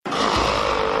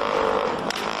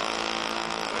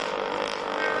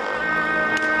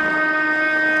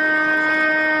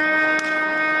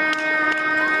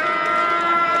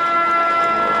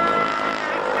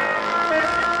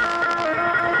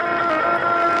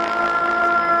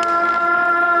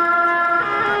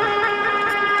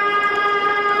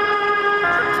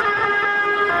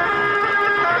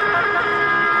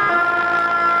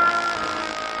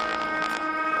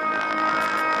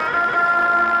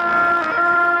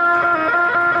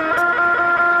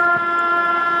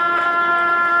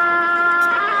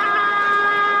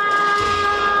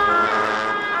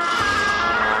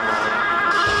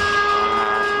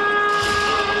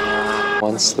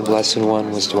days, the Blessed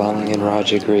One was dwelling in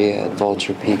Rajagriha at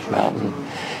Vulture Peak Mountain,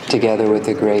 together with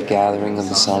a great gathering of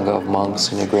the Sangha of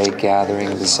monks and a great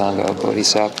gathering of the Sangha of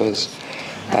bodhisattvas.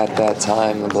 At that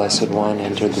time, the Blessed One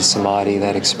entered the samadhi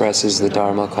that expresses the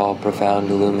Dharma called profound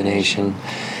illumination,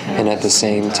 and at the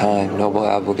same time, Noble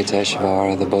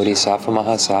Avalokiteshvara, the Bodhisattva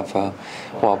Mahasattva,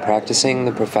 while practicing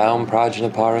the profound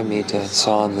Prajnaparamita,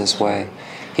 saw in this way.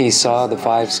 He saw the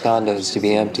 5 skandhas to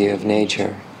be empty of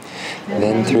nature.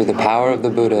 Then, through the power of the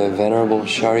Buddha, Venerable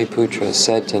Shariputra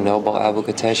said to Noble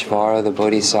Avalokiteshvara, the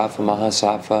Bodhisattva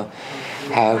Mahasattva,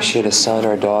 how should a son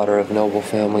or daughter of noble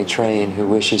family train who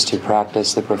wishes to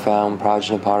practice the profound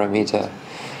Prajnaparamita?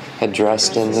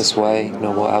 Addressed in this way,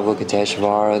 Noble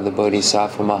Avalokiteshvara, the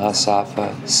Bodhisattva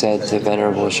Mahasattva, said to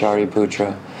Venerable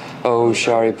Shariputra, O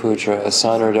Shariputra, a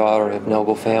son or daughter of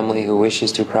noble family who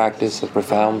wishes to practice the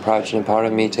profound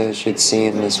Prajnaparamita should see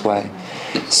in this way,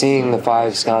 seeing the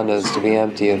 5 skandhas to be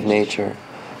empty of nature.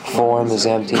 Form is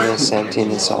emptiness,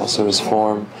 emptiness also is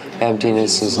form.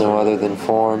 Emptiness is no other than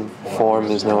form, form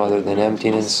is no other than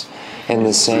emptiness. In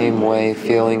the same way,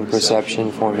 feeling,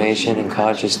 perception, formation, and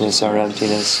consciousness are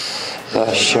emptiness.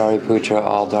 Thus, Shariputra,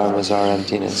 all dharmas are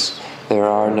emptiness. There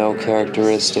are no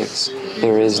characteristics.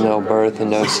 There is no birth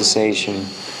and no cessation.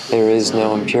 There is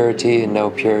no impurity and no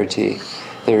purity.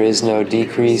 There is no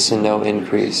decrease and no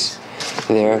increase.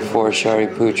 Therefore,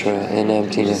 Shariputra, in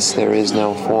emptiness there is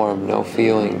no form, no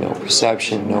feeling, no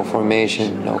perception, no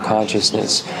formation, no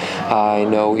consciousness, eye,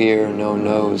 no ear, no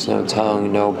nose, no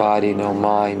tongue, no body, no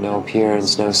mind, no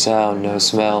appearance, no sound, no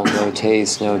smell, no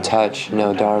taste, no touch,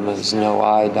 no dharmas, no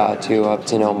I dhatu up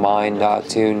to no mind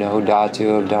dhatu, no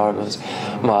dhatu of dharmas,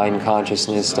 mind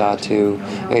consciousness dhatu,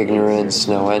 ignorance,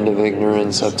 no end of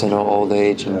ignorance up to no old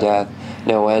age and death,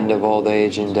 no end of old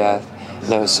age and death,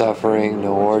 no suffering,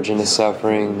 no origin of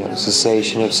suffering, no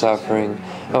cessation of suffering,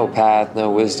 no path,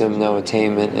 no wisdom, no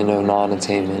attainment, and no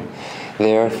non-attainment.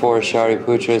 Therefore,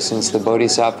 Shariputra, since the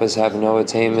bodhisattvas have no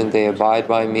attainment, they abide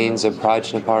by means of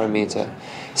Prajnaparamita.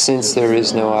 Since there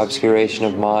is no obscuration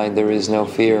of mind, there is no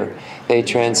fear. They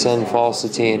transcend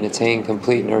falsity and attain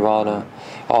complete nirvana.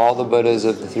 All the Buddhas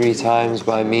of the 3 times,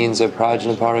 by means of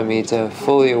Prajnaparamita,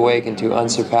 fully awaken to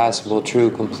unsurpassable,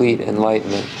 true, complete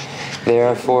enlightenment.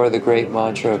 Therefore, the great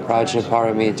mantra of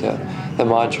Prajnaparamita, the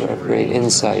mantra of great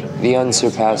insight, the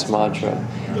unsurpassed mantra,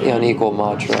 the unequal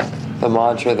mantra, the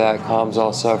mantra that calms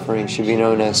all suffering, should be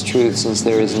known as truth, since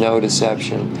there is no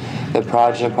deception. The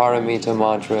Prajnaparamita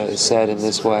mantra is said in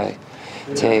this way: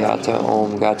 Te Ata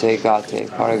Om Gate Gate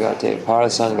Paragate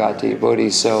Parasangate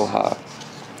Bodhisoha.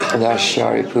 Thus,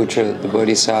 Shariputra, the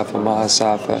Bodhisattva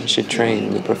Mahasattva, should train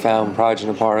in the profound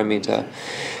Prajnaparamita.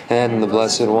 Then the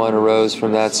Blessed One arose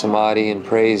from that samadhi and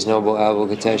praised Noble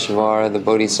Avalokiteshvara, the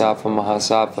Bodhisattva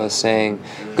Mahasattva, saying,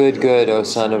 Good, good, O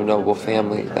son of noble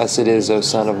family. Thus it is, O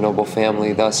son of noble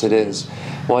family, thus it is.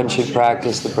 One should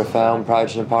practice the profound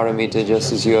Prajnaparamita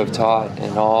just as you have taught,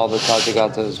 and all the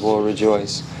Tathagatas will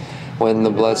rejoice. When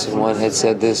the Blessed One had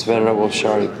said this, Venerable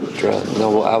Shariputra,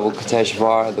 Noble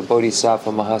Avalokiteshvara, the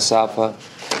Bodhisattva Mahasattva,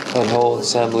 and whole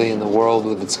assembly in the world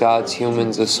with its gods,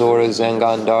 humans, asuras, and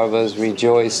Gandharvas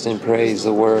rejoiced and praised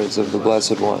the words of the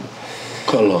Blessed One.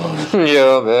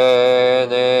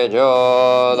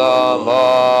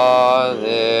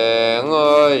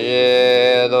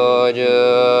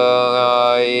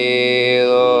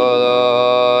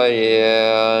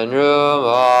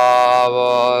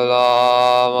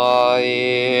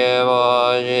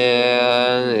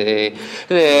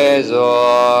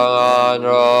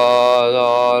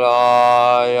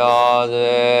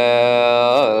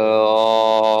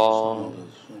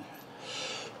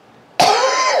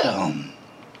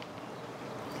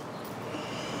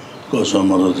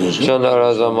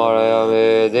 Chandara Samaraya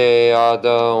Vede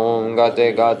Ata Om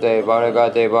Gate Gate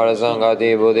Paragate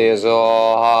Parasangati Buddhi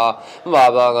Soha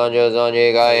Baba Ganjo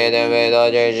Sanji Gaye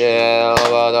Veda Jeje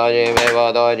Vadaji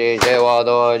Mevadaji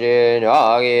Shevadaji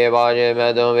Jagi Baji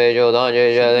Medum Viju Danji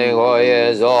Sheling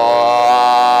Koye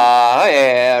Soha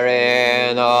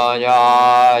Erin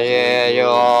Anyaji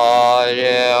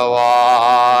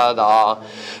Yojevada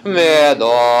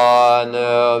Medon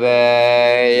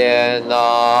Veyenan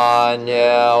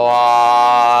Yewadan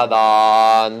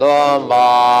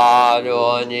Domba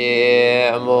Joni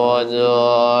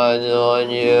Muzun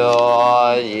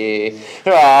Yoji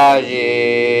Raji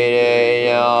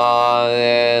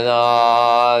Yadena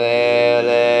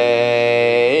Leleyo.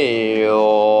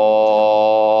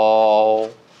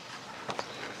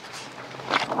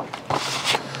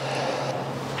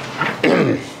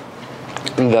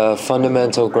 The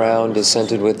fundamental ground is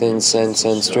scented with incense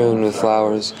and strewn with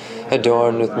flowers,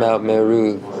 adorned with Mount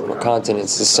Meru,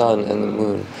 continents, the sun and the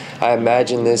moon. I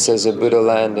imagine this as a Buddha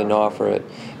land and offer it.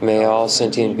 May all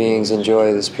sentient beings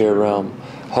enjoy this pure realm.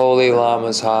 Holy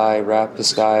Lamas high, wrap the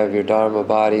sky of your Dharma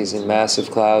bodies in massive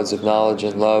clouds of knowledge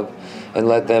and love, and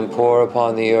let them pour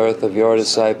upon the earth of your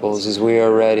disciples as we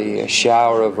are ready, a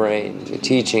shower of rain, the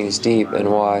teachings deep and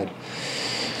wide.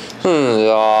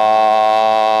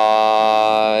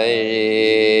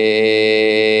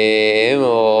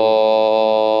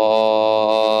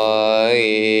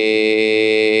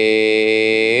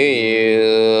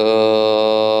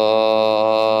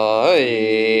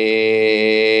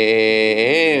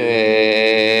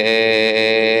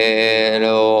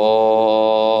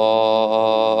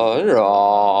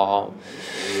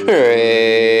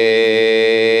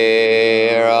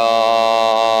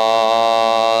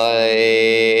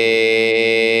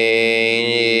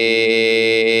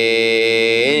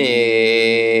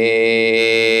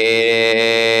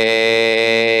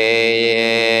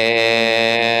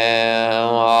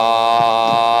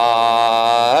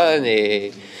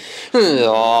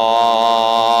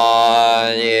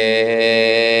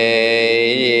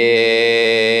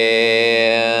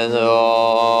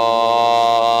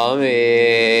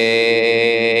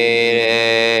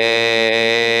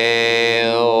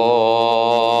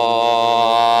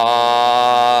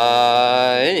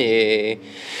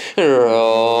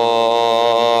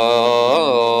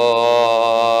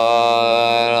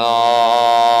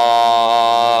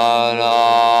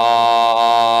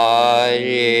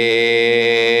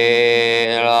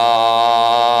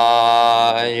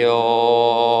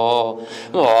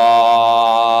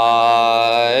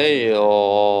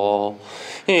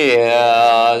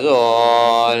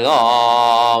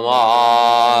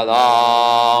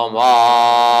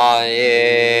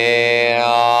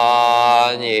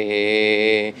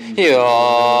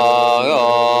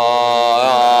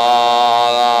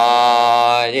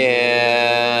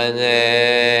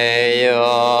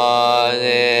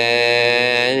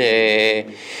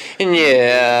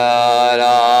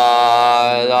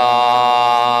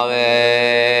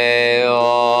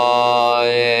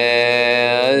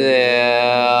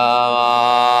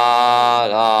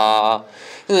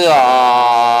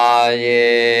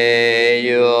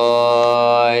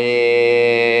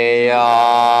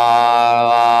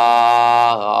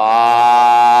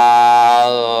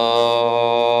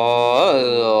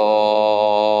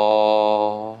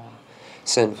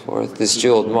 Send forth this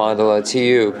jeweled mandala to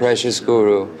you, precious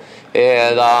Guru.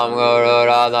 Edam Guru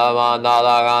Radha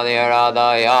Mandala Gani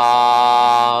Radha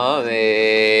Yami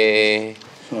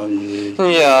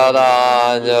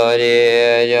Yada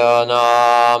Jodi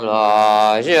Janam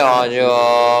La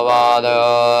Shanjo Badu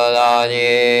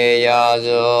Dani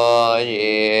Yazu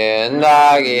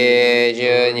Jindagi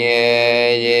Junye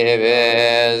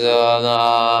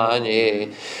Jibezonani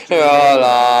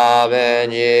Yola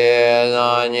Benji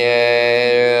Zanye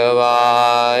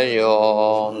Rubayo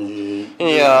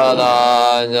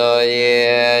Yada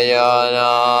Zoye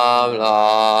Yanam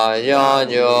La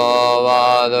Janjo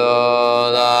Badu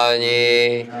Dani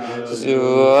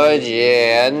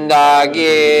Sujin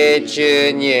Dagi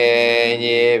Chunye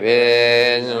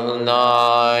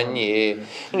Jibezonani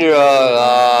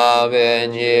Yola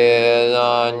Benji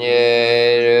Zanye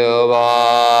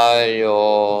Rubayo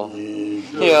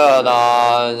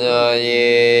Yada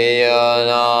Zyi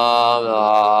Yanam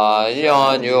La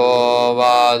Janjo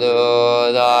Badu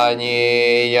Dani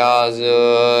Yazu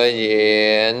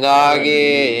Jindagi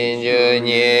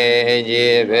Junye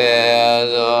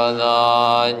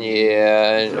Jibezonani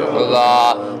Rula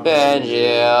Benji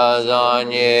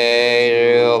Zanye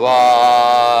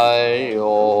Rubayo.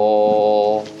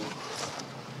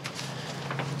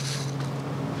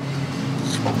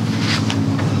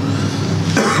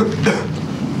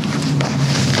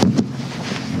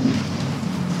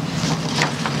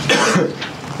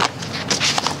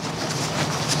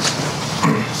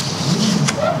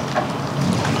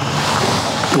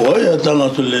我当了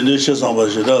做连的些上班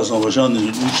时代，上班上的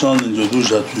就都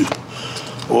下去，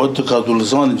我都看到了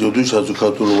上的就都下去，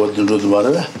看到了我听说的嘛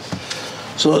了，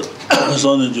说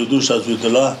上的就都下去的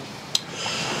啦，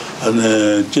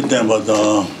今天把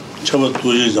当七八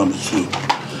多一上不去，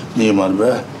你嘛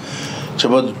呗，七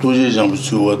八多一上不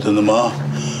去，我听的嘛，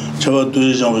七八多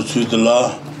一上不去的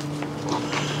啦，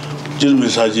就是没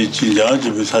啥子紧张，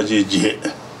就没啥子急，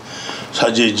啥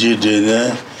子急的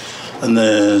呢？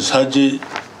啥子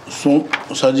送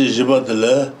啥子是把的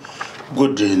了，过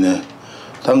着呢。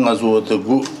他俺说的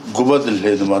过把的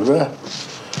来的嘛呗，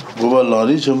过把哪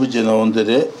里全部见到我的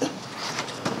嘞，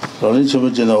哪里全部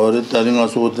见到我的，但是俺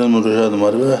说的么多啥的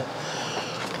嘛呗，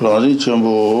哪里全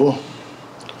部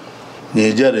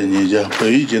年家的年家，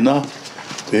北京呐，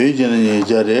北京的年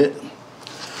家的，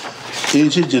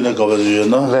 인치 지나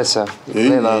가버려나 Lesa.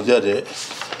 예자래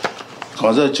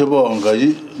가자 쳐봐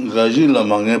가지라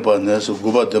망해 봐내서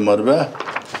구바데 말바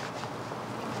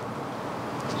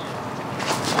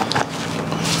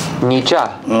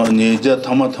Nicha. 니자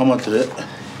타마타마트레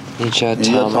Nicha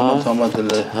니자 tama.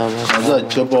 타마타마트레 가자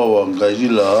쳐봐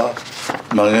가지라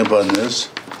망해 봐내서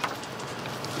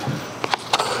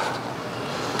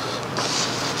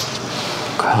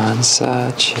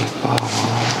Kansa Chibawa.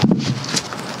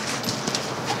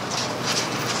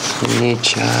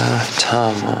 Nicha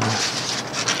tama.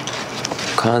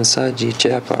 Kansa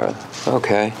Jichapar.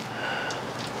 Okay.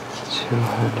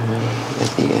 200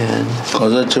 at the end.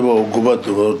 가자 쳐봐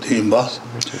구바도 팀바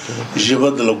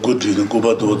지바들 고디는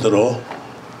구바도 들어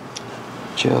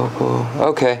Jobo.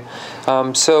 Okay.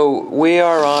 So we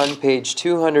are on page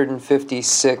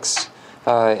 256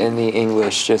 in the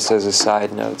English, just as a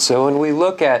side note. So when we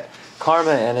look at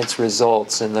karma and its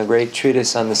results in the great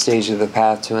treatise on the stage of the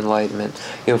path to enlightenment,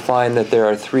 you'll find that there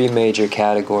are three major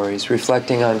categories: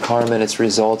 reflecting on karma and its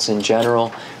results in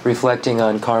general, reflecting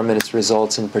on karma and its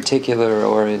results in particular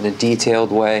or in a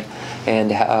detailed way,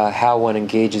 and how one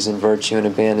engages in virtue and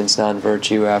abandons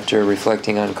non-virtue after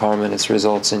reflecting on karma and its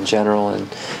results in general and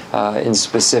in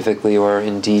specifically or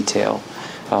in detail.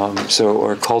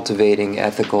 Or cultivating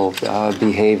ethical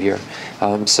behavior.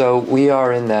 So we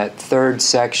are in that third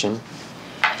section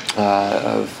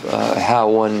of how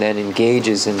one then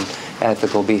engages in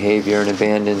ethical behavior and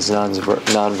abandons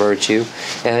non-virtue.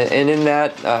 And in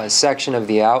that section of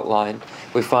the outline,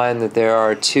 we find that there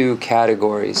are two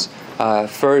categories.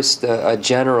 First, a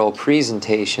general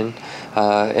presentation,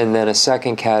 and then a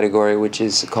second category, which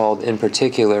is called, in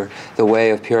particular, the way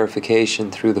of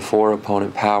purification through the four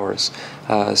opponent powers.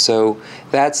 So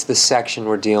that's the section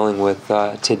we're dealing with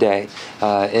today.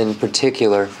 In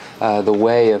particular, the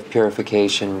way of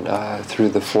purification through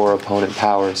the four opponent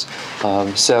powers.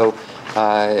 When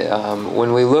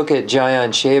we look at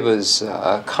Jayan Sheba's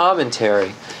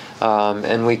commentary,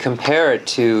 and we compare it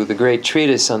to the great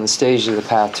treatise on the stage of the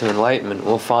path to enlightenment,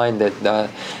 we'll find that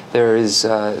there is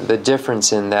the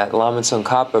difference in that Lama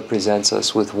Tsongkhapa presents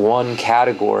us with one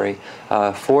category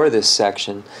for this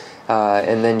section,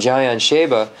 and then Jayan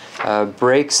Sheba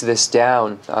breaks this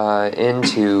down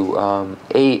into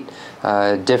 8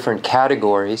 different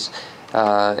categories.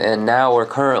 And now we're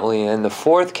currently in the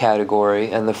fourth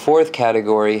category, and the fourth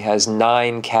category has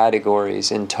 9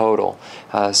 categories in total.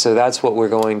 So that's what we're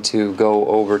going to go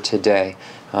over today.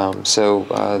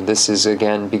 This is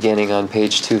again beginning on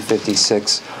page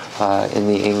 256 in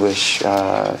the English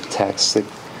text.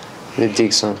 The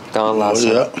Dixon, Don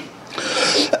Lassa.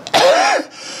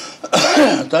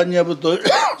 단냐부터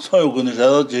서요군이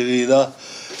자도 제기다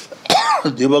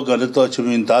디바가를 또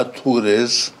치면 다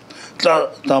투그레스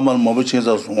다만 뭐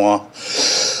친사 송아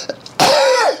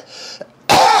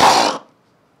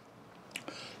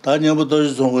단냐부터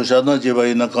송고 샤나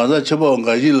제바이나 가자 쳐본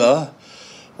가지라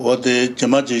어때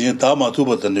제마지진 다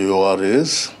마투버던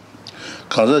요아레스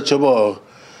가자 쳐봐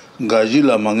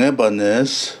가지라 망해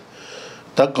바네스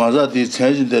다 가자디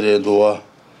체진데레도와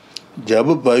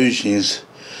자부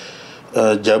바유신스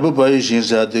자부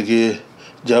바유신사데게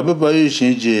자부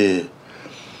바유신지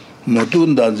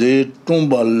모둔다제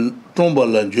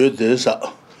똥발란죄데사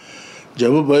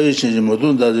자부 바유신지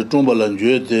모둔다제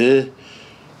똥발란죄데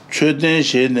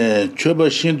최된시네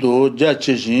최바신도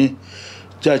자체신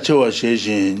자체와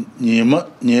세신 니마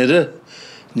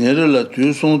니르라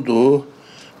뒤송도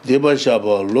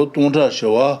데바샤바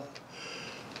로동자셔와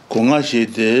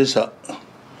공아시데사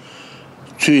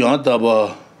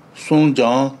취양다바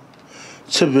송장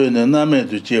츠베네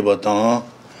남에도 제바당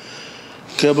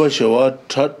개바셔와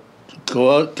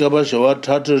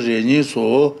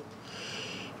차트레니소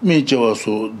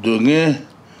미제와소 등에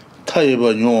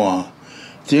타이바뇨아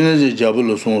팅에지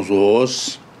잡을로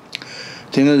송소스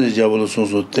팅에지 잡을로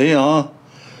송소 대야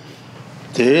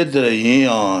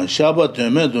대드레이야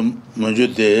샤바테메도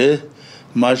먼저데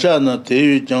마샤나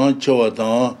대유장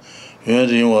쳐와당原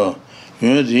人와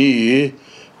原人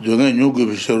dunga nyugu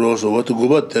bisharoso watu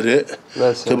gubatere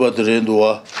tebatere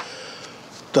nduwa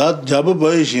ta jabu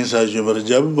bayi shinsa jumara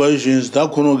jabu bayi shins ta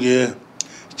kunoge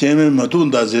jeme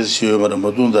matundaze shiyo mara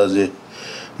matundaze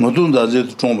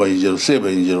chomba injero seba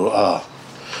injero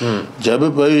jabu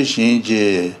bayi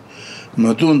shinje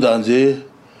matundaze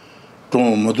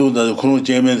kuno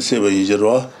jeme seba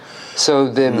injero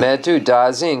So the metu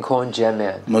dazi in kon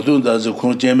jemen. matundaze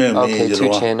kuno jeme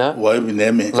injero waibi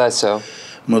neme leso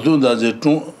마둔다제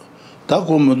중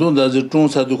다고 마둔다제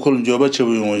중사도 콜 조바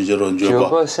쳐보용 이제로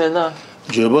조바 세나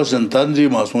조바선 단지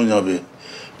마송냐베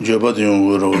조바도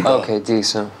용으로 Okay,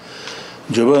 decent.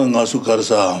 조바 가수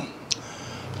가르사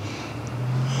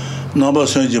Naba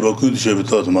Sanjiba Kundi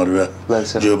Shebita Marve,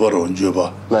 Jobaro and Juba.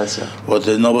 What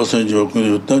the Naba Sanjiba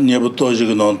Kundi, never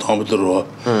Tojik non Tomatoro.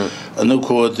 And the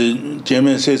court,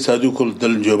 Jemen says Sadukul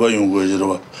Del Joba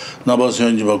Yungwajero. Naba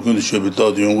Sanjiba Kundi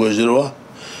Shebita Yungwajero.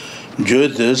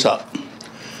 Joetesa.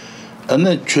 And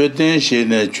the Cheten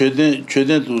Shene,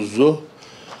 Cheten to Zo,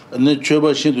 and the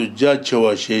Choba Shin to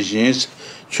Jachawa Sheshins,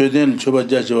 Cheten Choba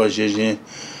Jachawa Sheshin,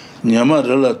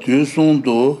 Nyamarella Tusun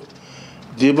to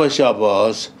Deba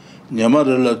Shabas.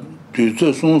 Nyamarela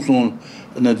tuzo sun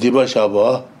na diba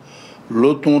shaba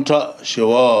lotong cha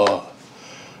shewa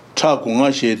cha gonga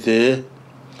shete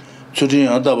chudin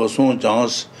adaba sun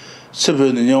jans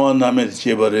sepe ne nyawa name de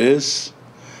jebares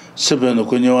sepe no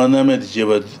ko nyawa name de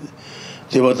jeba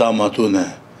diba da matune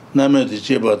name de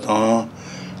jeba ta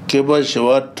keba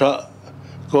shewa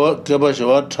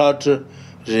cha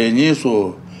reni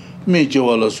so mi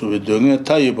jewala so de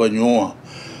ta yiba nyowa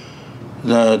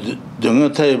na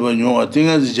dengan taiba nyonga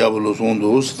tinga zi jabulu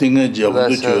sondo tinga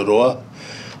jabulu choroa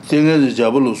tinga zi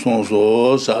jabulu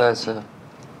sonso sa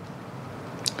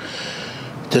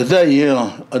teta yin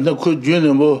ana ku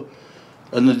june mo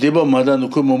ana deba mada no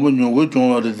ku mo nyongo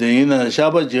chonga de ina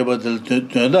shaba jeba del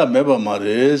tenda meba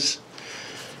mares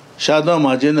shada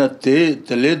majena te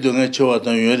tele dunga chowa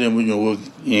tan yere mo nyongo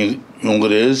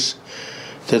yongres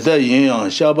teta yin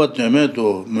shaba teme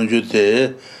to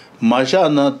munjute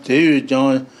마샤나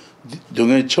대유장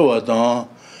등에 쳐왔다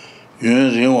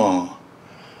윤rin왕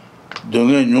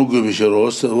등에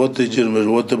누구비셔로서 어떻게 지르면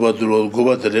어떻게 받으러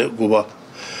고바들에 고바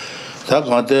다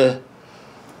간테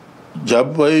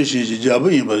잡바이시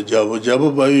잡이버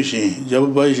잡바이시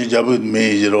잡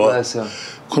메이지로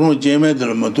그럼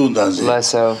제메들 못운다지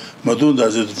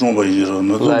못운다지 좀 보이지로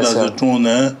못운다지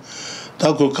좀네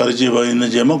타고 가르치바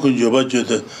있는 제만 그 줘봐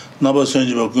줘도 나바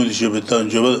선지바 군디 줘봤다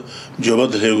줘봐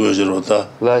들고서로다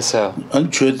라사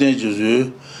안 최대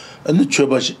주주 안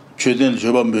최대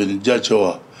줘봐 면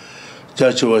자쳐와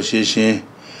시신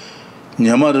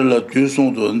냐마를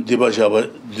뒤송도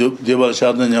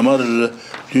디바샤다 냐마를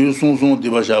뒤송송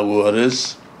디바샤고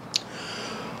하레스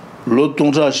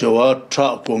로동자 셔와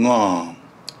차 공아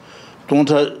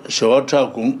동자 셔와 차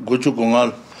고추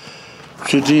공아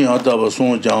수진 하다바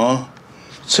송장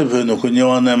세변의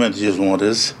군요한나면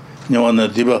지송어스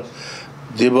녀한나 디바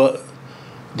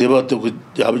또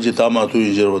아버지 다마도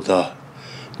이제로다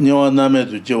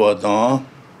녀한나면도 지와다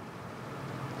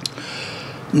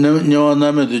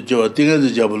녀한나면도 지와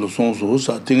띵에서 잡을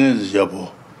송소사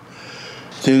띵에서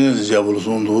잡을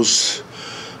송도스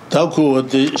다고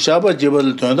샤바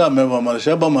제발 돈다 매바마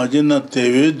샤바 마진나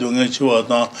대외 동에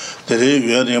지와다 대외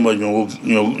위에 뭐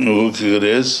요거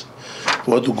그래스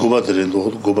what Guba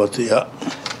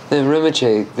The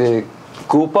Rinpoche, the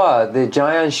Gupa, the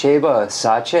Jayan Sheba,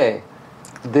 Sache,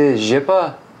 the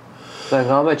Jipa, the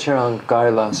Ngama Chirang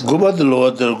Garlas. Guba the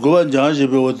Lord, the Guba Jan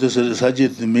Sheba, what the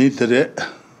Sajit Mitre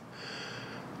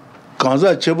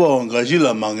Kanza Cheba on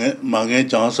Gajila Mange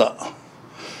Jansa.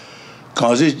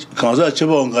 Kanza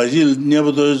Cheba on Gajil,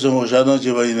 never does Shadan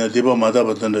Cheba in a Diba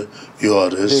Madabatan,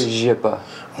 yours. The Jipa.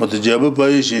 What the Jabba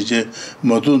Bayish,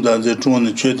 Matun than the Tun,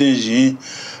 the Chetin,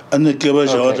 and the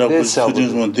Kebasha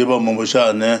students on Deba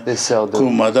Mombashane,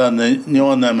 Kumada, New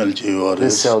Namel Jor,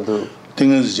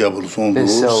 Things Jabal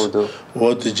Sondos,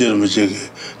 what the Jeremic,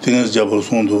 Things Jabal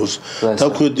Sondos,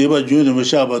 Taku Deba Junior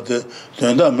Mashaba,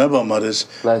 Tenda Meba Maris,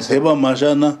 Deba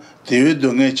Mashana, David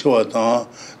Donachawata,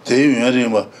 David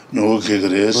Yarima, no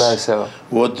Kigres,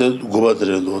 what the Guba the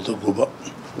Guba.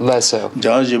 Lesser.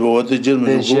 Janjiba, what the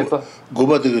German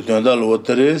Guba the Tendal, what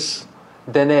there is?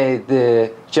 Then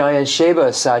the giant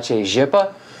Sheba Sache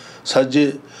Jipa?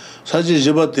 Saji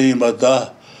Jiba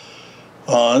Timata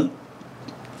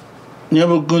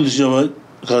never good Jiba,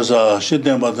 because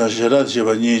Shitambata Sherat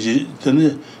Jiba Niji,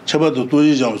 then Chaba to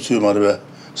Tuijam Sumarbe,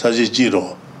 Saji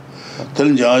Jiro.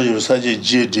 Then Janji Saji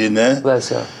Jidine,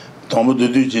 Lesser. Tomo de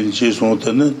Dujin Chison,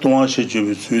 Toan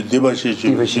Shichu, Deba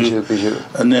Shichu,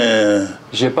 and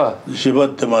Jiba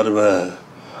Temarbe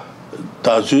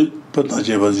Tazu.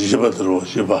 Patajiba Jibatro,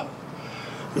 Jiba.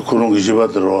 Kurung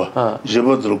Jibatro,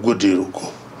 Jibatro Gudiruko.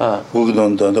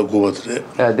 Gugdon the Gubatre.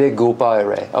 They go by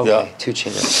array. Okay, two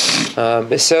channels.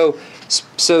 So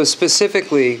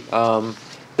specifically,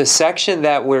 the section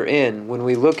that we're in, when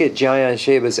we look at Jayan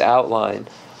Sheba's outline,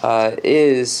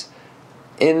 is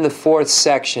in the fourth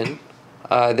section.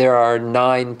 There are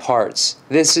 9 parts.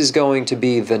 This is going to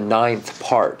be the 9th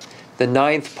part. The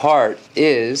 9th part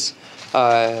is.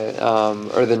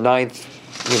 Or the ninth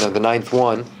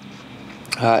one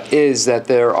is that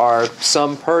there are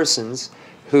some persons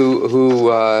who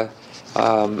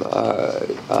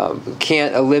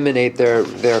can't eliminate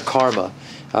their karma,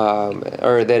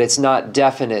 or that it's not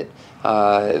definite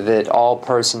that all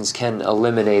persons can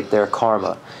eliminate their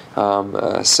karma.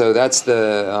 So that's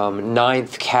the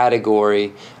ninth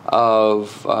category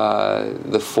of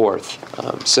the fourth.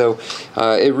 So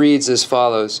it reads as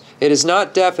follows: it is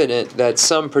not definite that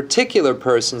some particular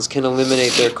persons can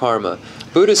eliminate their karma.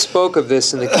 Buddha spoke of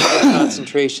this in the King of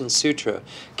Concentration Sutra.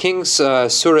 King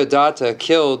Suradatta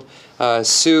killed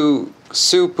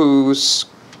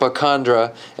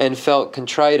Supusbakandra and felt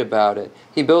contrite about it.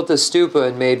 He built a stupa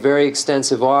and made very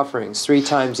extensive offerings 3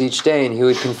 times each day, and he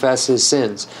would confess his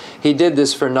sins. He did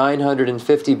this for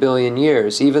 950 billion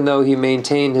years. Even though he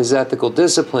maintained his ethical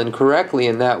discipline correctly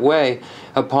in that way,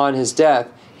 upon his death,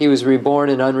 he was reborn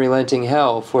in unrelenting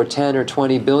hell. For 10 or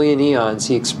 20 billion eons,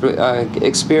 he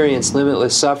experienced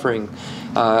limitless suffering,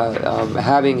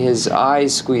 having his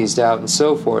eyes squeezed out and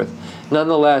so forth.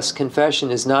 Nonetheless, confession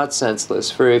is not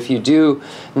senseless, for if you do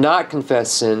not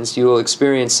confess sins, you will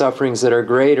experience sufferings that are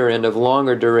greater and of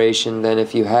longer duration than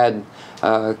if you had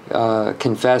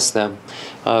confessed them.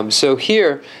 So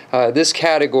here, this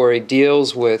category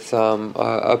deals with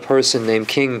a person named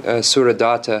King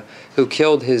Suradatta who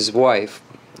killed his wife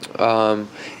and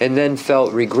then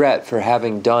felt regret for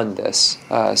having done this.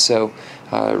 So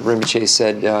Rinpoche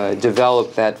said,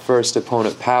 develop that first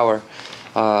opponent power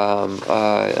of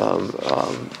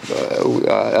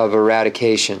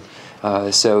eradication.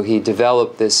 So he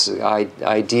developed this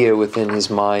idea within his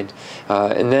mind.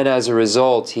 And then as a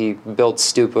result, he built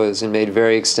stupas and made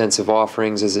very extensive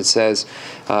offerings, as it says.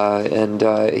 And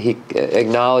he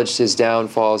acknowledged his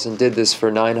downfalls and did this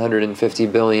for 950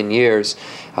 billion years.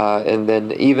 And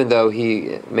then even though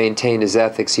he maintained his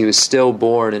ethics, he was still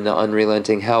born in the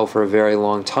unrelenting hell for a very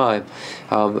long time.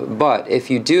 But if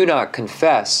you do not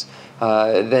confess,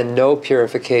 then no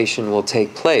purification will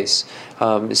take place.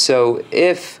 So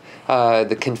if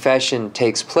the confession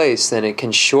takes place, then it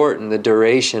can shorten the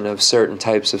duration of certain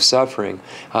types of suffering.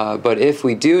 But if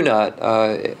we do not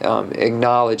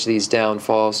acknowledge these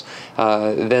downfalls,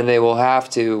 then they will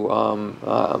have to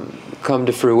come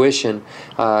to fruition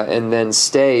and then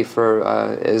stay for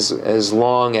as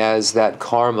long as that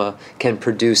karma can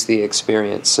produce the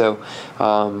experience. So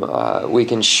we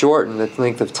can shorten the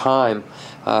length of time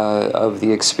of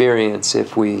the experience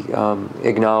if we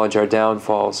acknowledge our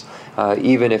downfalls,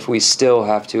 even if we still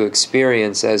have to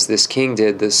experience, as this king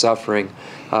did, the suffering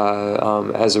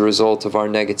as a result of our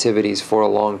negativities for a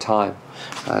long time.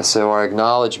 So our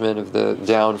acknowledgement of the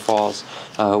downfalls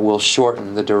will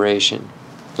shorten the duration.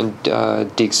 And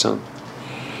Diksun.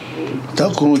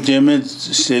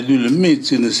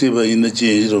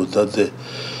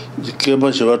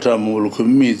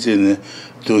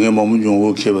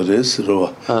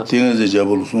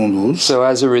 So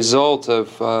as a result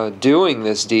of doing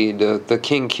this deed, the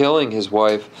king killing his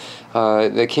wife,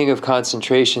 the King of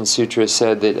Concentration Sutra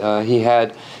said that he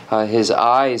had his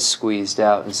eyes squeezed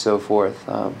out and so forth.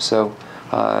 So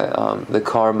the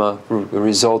karma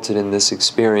resulted in this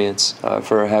experience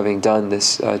for having done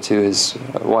this to his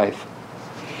wife.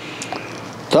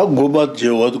 So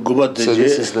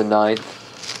this is the ninth.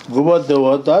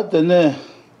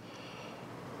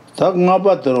 Tak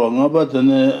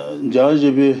ngabatene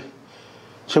jajibi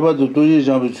chabadu tuji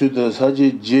jambi chuta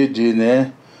saji jeji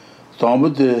ne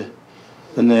tambude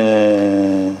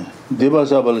ne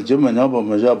debasabal jemanya ba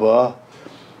majaba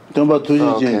tamba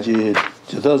tuji jeji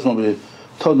jeta sombe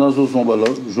tanasu sombala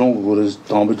jongure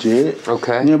tambuje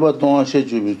ne ba ton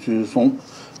shejubi chu som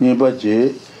ne ba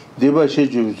je deba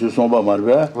shejubi chu somba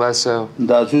marba lasso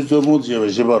da chu zomu je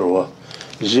jibaro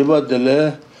jiba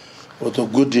dele oto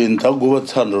gudin ta goba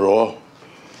tsanro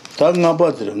ta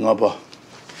ngaba de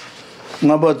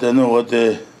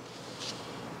wote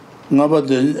ngaba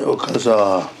de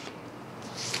okasa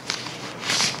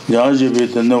yaji be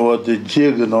de wote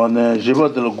jig no ne jiba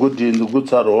de gudin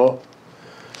gutsaro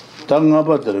ta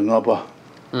ngaba de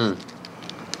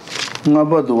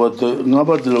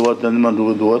wote man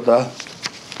du wota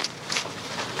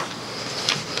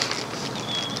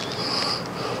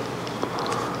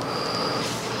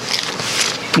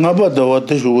ngaba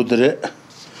dawate shugudre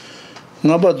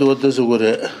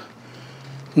sugure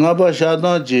ngaba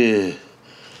shadanji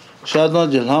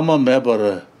lama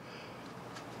mebar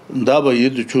daba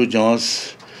yidu chu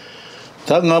jans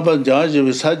ta ngaba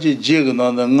janji saji jig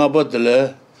na ngaba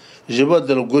dele jiba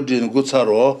del gudin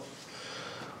gutsaro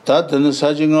ta den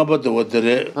saji ngaba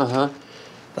dawatre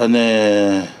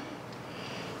ane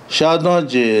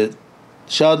shadanji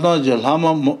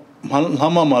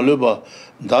lama maluba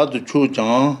dadu chu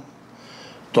chang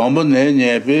tombo ne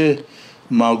nyebe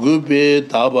magu be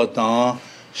daba tang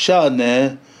sha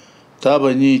ne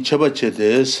daba ni cheba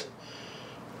chedes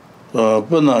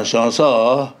bena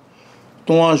shansa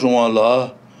tonga shungwa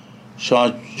la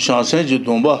Shansen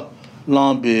Jitumba,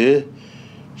 Lambe,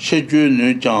 Sheju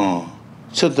Nu Jang,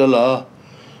 Setala,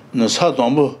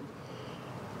 Nasatombo,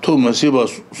 Tu Masiba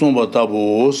Sumba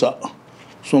Tabos,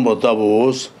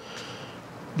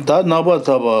 Da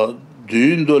Nabataba,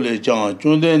 Dundole Jang,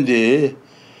 Junden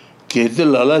Kete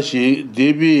Lalashi,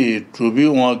 Debi, Trubi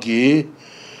Waki,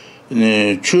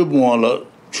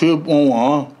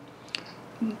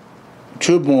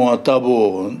 Chubwa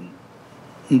Tabo,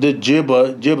 the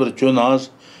Jebber Jonas,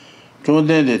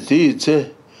 Junden de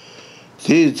Tize,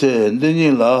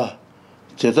 Denila,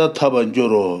 Jeta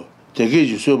Tabanjoro,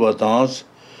 Tegi Suba dance,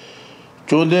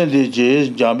 Junden de Jay,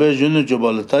 Jambe Junu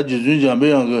Jobal, Tajun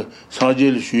Jambe,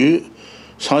 Sanjil Shu,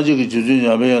 Sanjik Jujun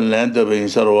Jambe, Land of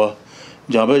Insarwa,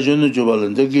 Jambe Junu Jobal,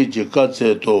 and Tegi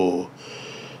Jikatse to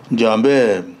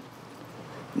Jambe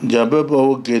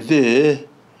Pao Gete,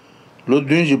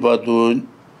 Ludunji Pato,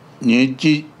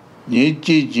 Niji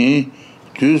Jin,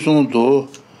 Tuson to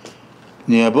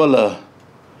Niabala,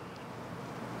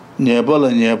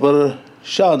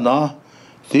 Shana,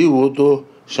 Tiwoto,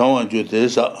 Shawan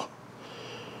Jutesa.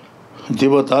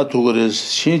 Dibata Tugres,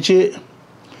 Shinchi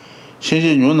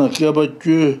Nuna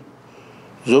Kiabaju,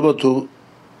 Zobatu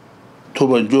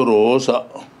Tubanjurosa.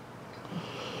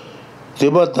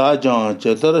 Dibata Jan,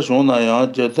 Jetara Shonaya,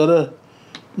 Jetara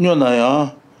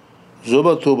Nunaya,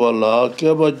 Zobatubala,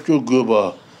 Kiabaju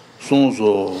Guba,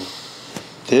 Sonso.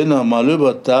 Tena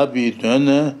Maluba Tabi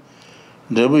Tune,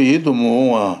 Debu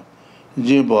Yidumoa,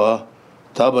 Jiba,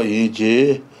 Taba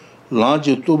Yinji,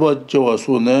 Lanji Tuba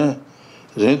Jawasune,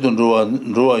 Renton Roa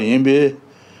Yimbe,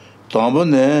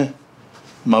 Tambone,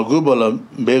 Magubala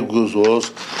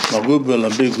Beguzos,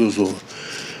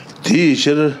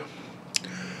 T-shirt,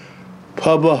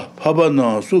 Papa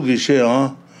no, Sugi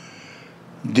Shean,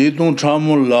 Didon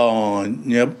Chamula,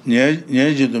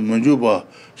 Nyaji de Munjuba,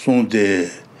 Sonde,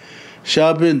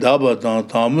 Shabin Dabatan,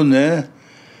 Tambone,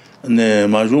 Ne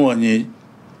Majuani,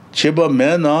 Cheba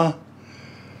Mena,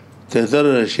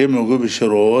 Tether Shemugubi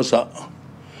Shirosa.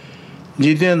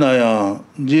 Jidena ya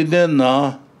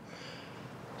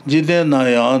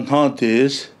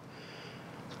Tantis,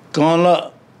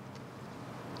 Kanla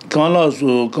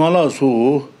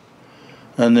Su,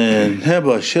 and then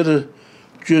Heba Shir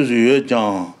Juzu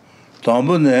Jang,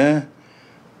 Tambune,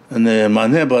 and then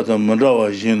Maneba the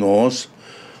Mandawa Jinos,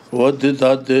 what did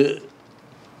that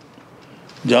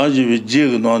Janji with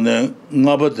Jig on the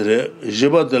Nabatre,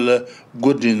 Jibatele,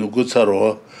 Goodin,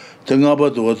 Gutsaro, the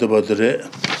Nabat Watabatre.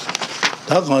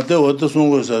 Takante what the song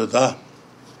was at that.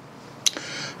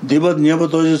 Dibat never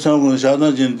told you some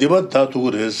Shana Jin Dibat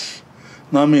Tatures,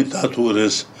 Nami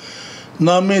Tatures,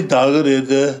 Nami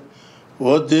Tagarede,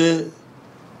 what the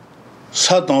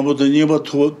Satan but the neighbor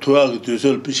to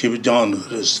self Bishop John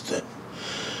rest.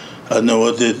 And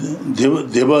what the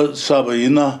Deba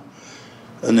Sabaina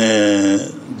and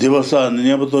Devasa and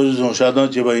never told you some Shana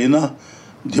Jibaina,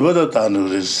 Dibata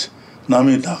Tanures,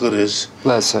 Nami Takares,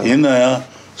 Inaya.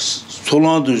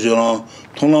 Solan du Jean,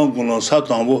 Tolan Gulan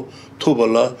Satambo,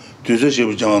 Tobala,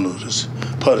 Duzeship Janus,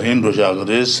 Parin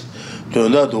Rojagres,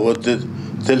 Dunda do what did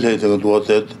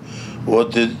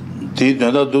what did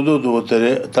Dunda do what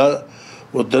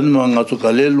then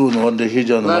Mangatukalelu, no one the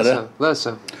Hijan.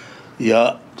 Lessa.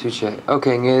 Yeah. Touche.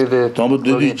 Okay, the Tombo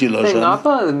Dudicilla.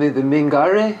 The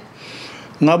Mingare?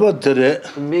 Nabatere.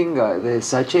 Minga, the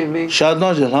Sache Ming.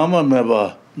 Shadna Hama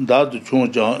Meba, Dad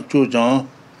Chujan.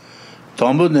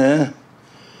 Tambune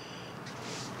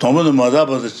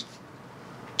Madaba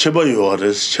Cheba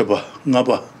Yoris, Cheba,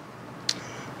 Naba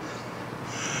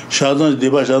Shadan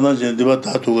Diba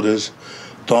Taturis,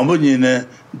 Tambunine,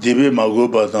 Dibi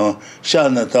Magubadan,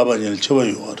 Shana Tabanil Cheba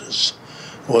Yoris,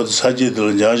 what Sajid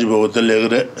Jajiba with the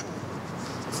Legre.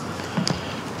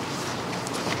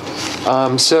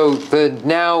 So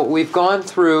now we've gone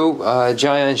through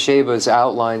Jayan Sheba's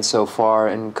outline so far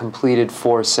and completed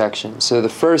 4 sections. So the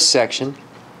first section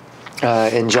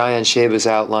in Jayan Sheba's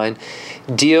outline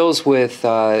deals with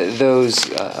those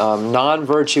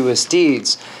non-virtuous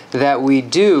deeds that we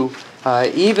do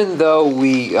even though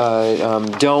we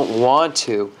don't want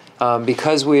to,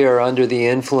 because we are under the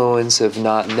influence of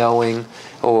not knowing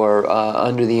or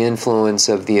under the influence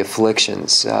of the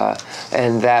afflictions.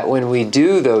 And that when we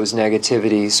do those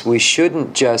negativities, we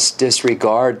shouldn't just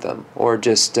disregard them or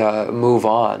just move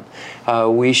on.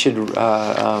 We should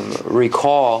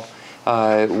recall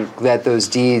that those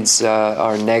deeds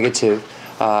are negative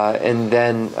and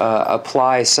then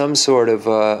apply some sort of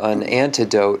an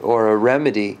antidote or a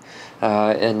remedy.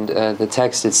 And the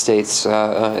text, it states,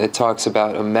 it talks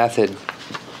about a method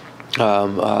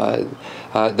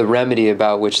the remedy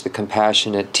about which the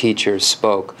compassionate teacher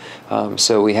spoke.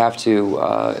 So we have to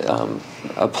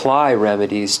apply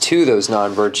remedies to those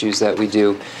non-virtues that we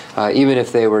do, even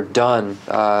if they were done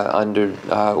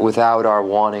without our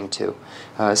wanting to.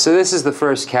 So this is the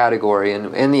first category,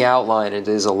 and in the outline it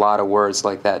is a lot of words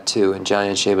like that too, in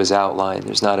Jaya Sheba's outline.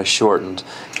 There's not a shortened,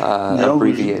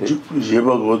 abbreviated.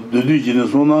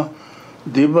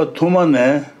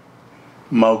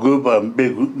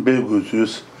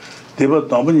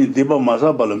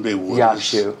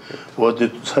 Yakshu.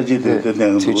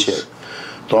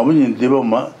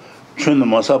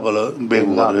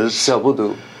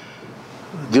 Selbudu.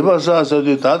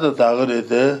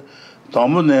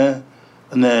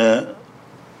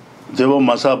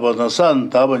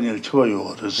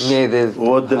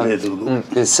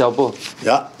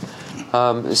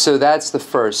 So that's the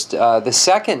first. The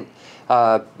second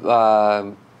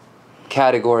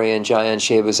category in Jayan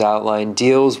Sheba's outline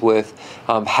deals with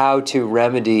how to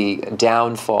remedy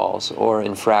downfalls or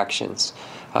infractions.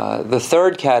 The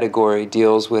third category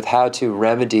deals with how to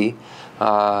remedy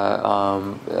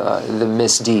the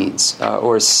misdeeds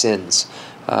or sins.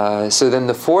 So then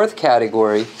the fourth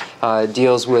category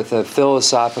deals with a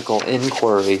philosophical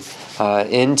inquiry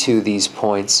into these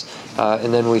points,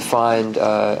 and then we find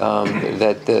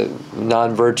that the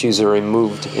non-virtues are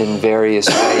removed in various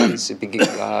ways,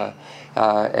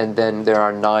 and then there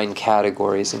are 9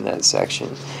 categories in that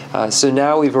section. So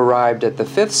now we've arrived at the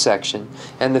 5th section,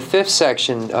 and the 5th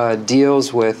section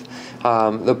deals with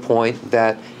the point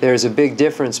that there's a big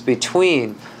difference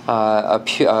between a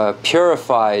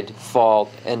purified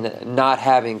fault and not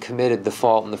having committed the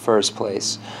fault in the first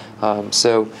place.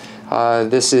 So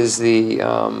this is the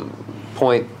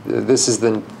point, this is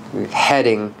the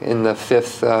heading in the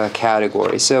 5th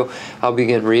category. So I'll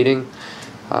begin reading.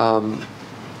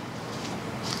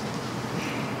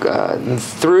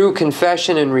 Through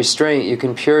confession and restraint, you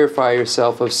can purify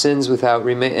yourself of sins without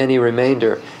any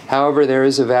remainder. However, there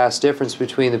is a vast difference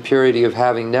between the purity of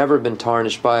having never been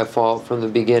tarnished by a fault from the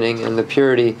beginning and the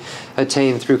purity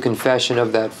attained through confession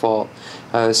of that fault.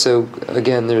 So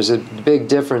again, there's a big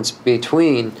difference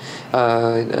between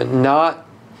not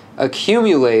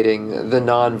accumulating the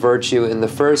non-virtue in the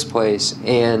first place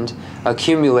and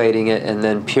accumulating it and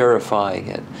then purifying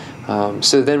it.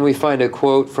 So then we find a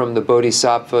quote from the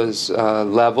Bodhisattva's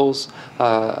levels,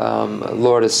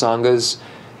 Lord Asanga's,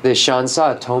 the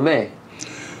Shansa Tome.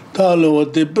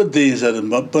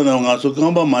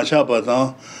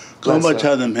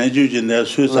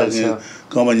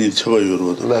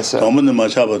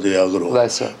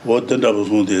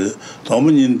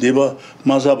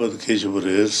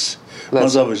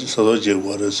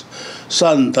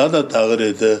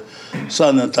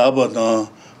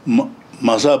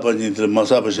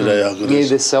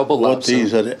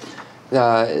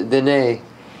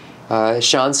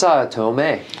 Shansa Tome.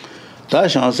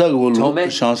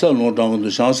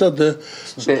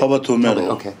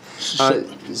 Okay.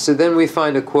 So then we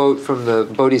find a quote from the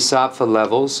Bodhisattva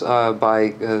levels by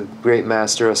Great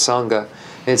Master Asanga.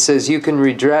 It says, you can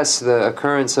redress the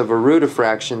occurrence of a root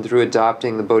affraction through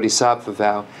adopting the Bodhisattva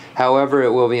vow. However,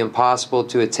 it will be impossible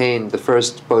to attain the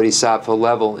first Bodhisattva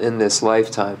level in this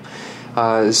lifetime.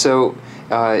 So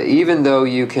even though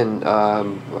you can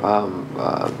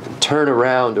turn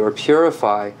around or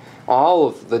purify all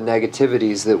of the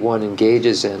negativities that one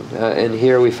engages in, and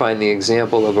here we find the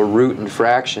example of a root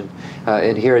infraction,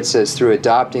 and here it says through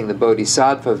adopting the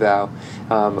Bodhisattva vow,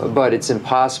 but it's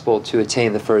impossible to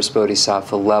attain the first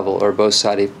Bodhisattva level or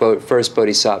first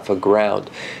Bodhisattva ground.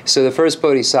 So the first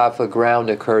Bodhisattva ground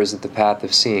occurs at the path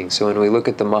of seeing. So when we look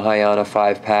at the Mahayana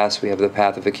 5 paths, we have the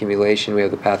path of accumulation, we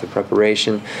have the path of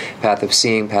preparation, path of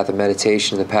seeing, path of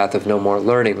meditation, the path of no more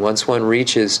learning. Once one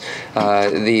reaches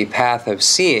the path of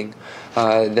seeing,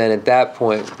 then at that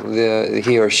point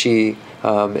he or she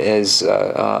is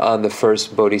on the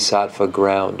first Bodhisattva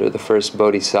ground or the first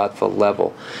Bodhisattva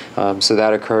level. So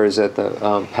that occurs at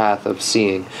the path of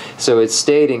seeing. So it's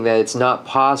stating that it's not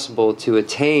possible to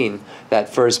attain that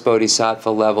first Bodhisattva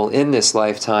level in this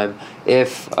lifetime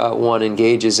if one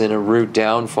engages in a root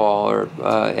downfall or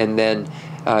and then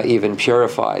even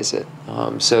purifies it.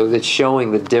 So it's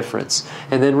showing the difference.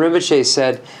 And then Rinpoche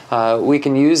said we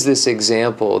can use this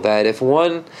example that if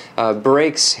one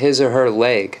breaks his or her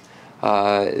leg,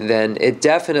 then it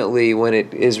definitely, when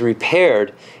it is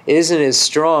repaired, isn't as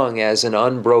strong as an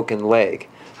unbroken leg.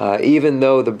 Even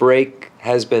though the break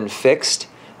has been fixed,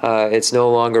 it's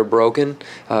no longer broken,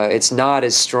 it's not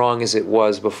as strong as it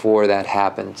was before that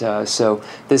happened. So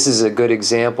this is a good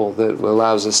example that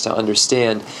allows us to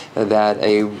understand that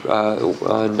a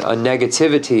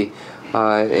negativity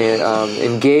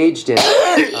engaged in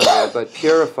it, but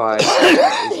purified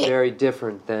is very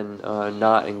different than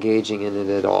not engaging in it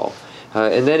at all.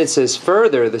 And then it says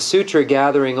further, the sutra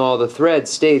gathering all the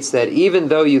threads states that even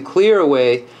though you clear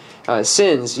away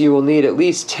sins, you will need at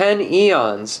least 10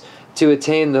 eons to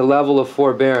attain the level of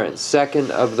forbearance,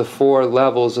 second of the 4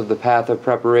 levels of the path of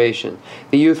preparation.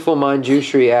 The youthful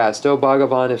Manjushri asked, "O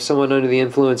Bhagavan, if someone under the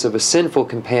influence of a sinful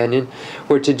companion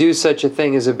were to do such a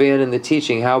thing as abandon the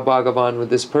teaching, how, Bhagavan, would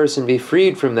this person be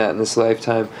freed from that in this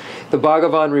lifetime?" The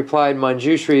Bhagavan replied,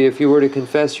 "Manjushri, if you were to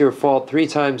confess your fault 3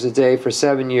 times a day for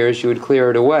 7 years, you would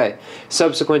clear it away.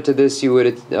 Subsequent to this, you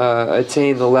would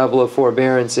attain the level of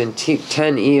forbearance in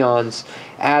 10 eons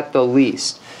at the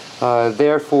least."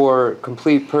 Therefore,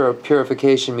 complete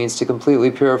purification means to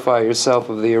completely purify yourself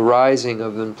of the arising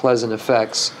of unpleasant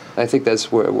effects. I think that's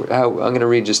how I'm going to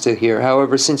read just to here.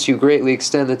 However, since you greatly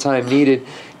extend the time needed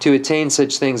to attain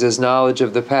such things as knowledge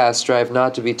of the past, strive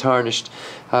not to be tarnished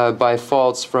by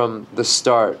faults from the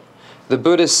start. The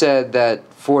Buddha said that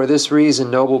for this reason,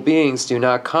 noble beings do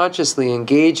not consciously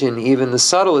engage in even the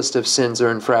subtlest of sins or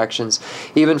infractions,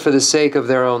 even for the sake of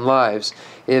their own lives.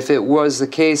 If it was the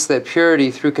case that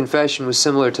purity through confession was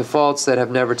similar to faults that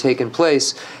have never taken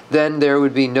place, then there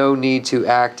would be no need to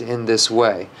act in this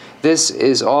way. This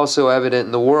is also evident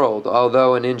in the world.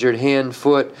 Although an injured hand,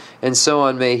 foot, and so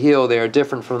on may heal, they are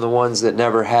different from the ones that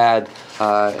never had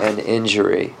an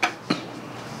injury.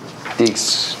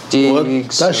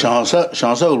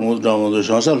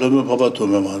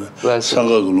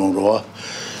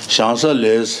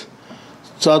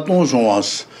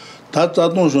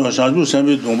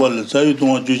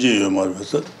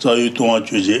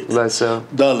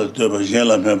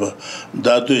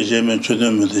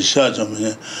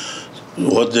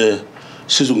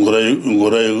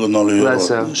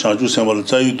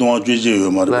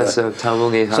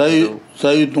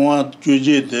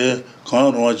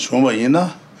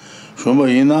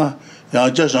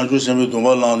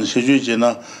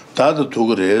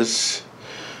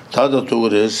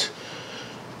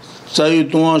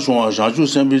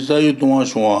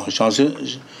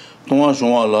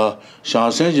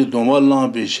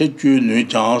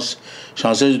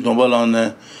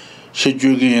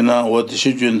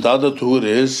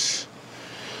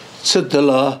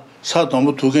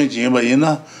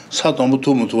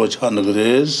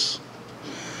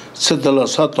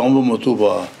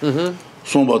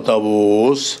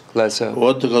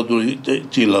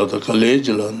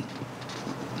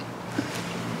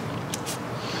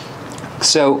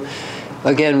 So,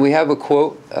 again, we have a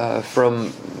quote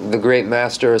from the great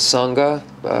master Asanga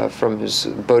from his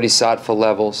bodhisattva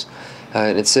levels.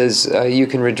 And it says, you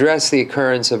can redress the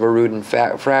occurrence of a rude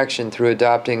infraction through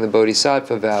adopting the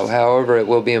bodhisattva vow. However, it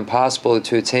will be impossible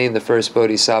to attain the first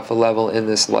bodhisattva level in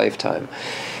this lifetime.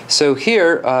 So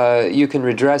here, you can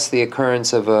redress the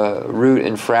occurrence of a rude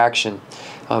infraction.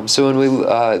 So when we,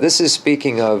 this is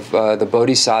speaking of the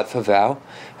bodhisattva vow.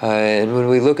 And when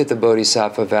we look at the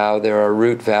bodhisattva vow, there are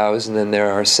root vows and then there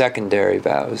are secondary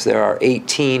vows. There are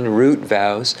 18 root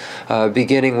vows,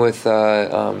 beginning with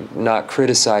not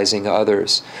criticizing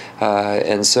others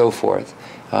and so forth,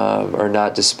 or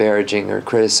not disparaging or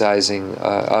criticizing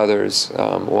others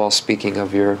while speaking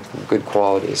of your good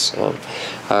qualities.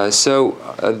 So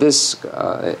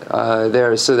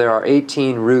there are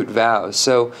 18 root vows.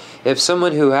 So if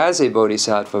someone who has a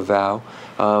bodhisattva vow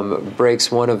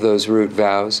breaks one of those root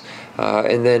vows,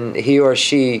 and then he or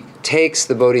she takes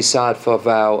the bodhisattva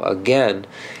vow again,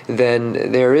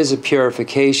 then there is a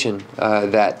purification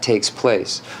that takes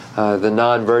place. The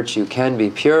non-virtue can be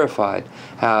purified.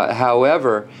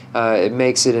 However, it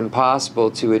makes it impossible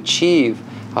to achieve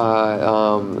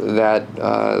that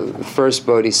first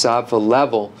bodhisattva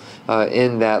level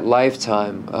in that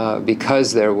lifetime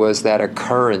because there was that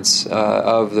occurrence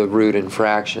of the root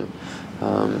infraction.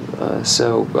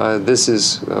 So this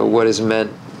is what is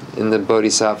meant in the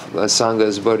bodhisattva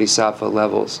sanga's bodhisattva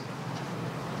levels.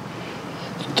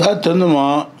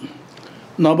 Tatanama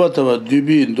nabatava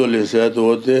dubi indole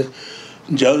sadote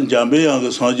jambe yang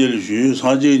sanjil ju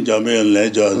sanjin jambe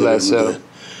leja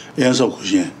de yansa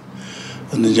kushin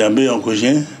and jambe yang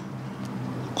kushin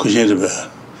de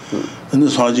ba and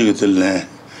sanjil de le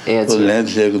le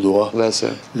do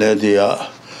le dia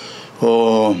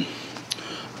oh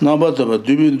nabatava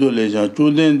dubi indole ja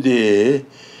chunden de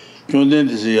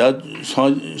ya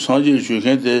sanjil ju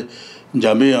kente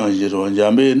jambe yang jiro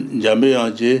jambe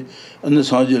yang je and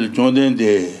sanjil chunden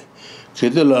de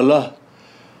kete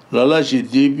lala shi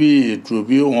dibi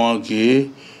trubi wangi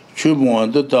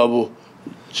chubon de tabu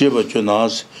jeba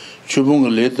chunas chubon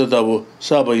le de tabu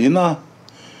saba ina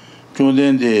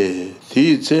chunden de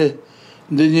ti che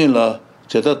Dinila,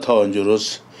 Jetta Tawan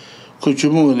Juros,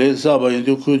 Kuchumung Le Saba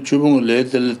into Kuchumung Le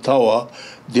del Tawa,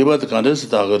 Debat Candes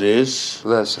Dagares,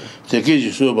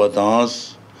 Teki Suba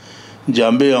Dance,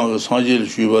 Jambe on Sanjil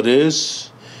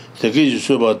Shubares, Teki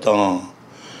Suba Dan.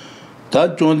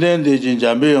 That Jonden de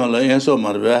Jambe on La Enso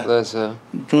Marbe,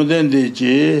 Jonden de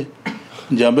J.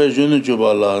 Jambe Junu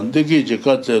Jubala, Diki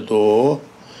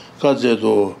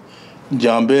Kazeto,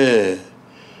 Jambe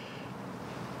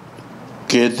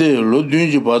Kete,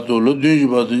 Lodunjibato,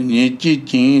 Nichi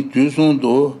King,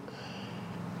 Tusundo,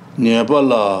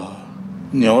 Niabala,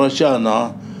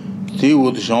 Niawashana,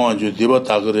 Tiwood Shanju, Diba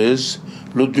Tagares,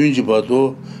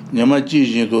 Lodunjibato, Niamachi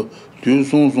Jindo,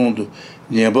 Tusundo,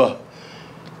 Niaba,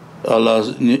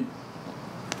 Alas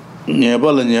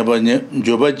Niabala,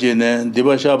 Joba Jene,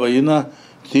 Diba Shabaina,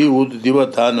 Tiwood Diba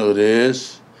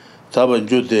Tanores,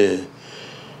 Tabanjute,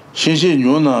 Shinshi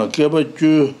Nuna,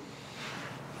 Kebachu.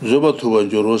 Zoba Tuba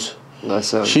Joros.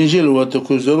 Shinshil what the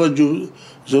Zoba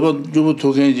Jubu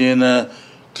Tukenjina,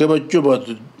 Keba Juba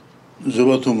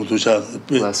Zoba Tumutusha,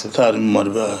 Tarim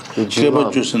Marba,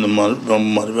 Keba Jus in the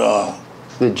Marba.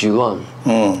 The Julan.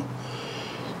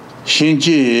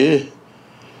 Shinji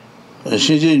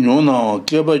Nuna,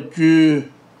 Keba Ju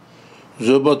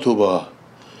Zoba Tuba.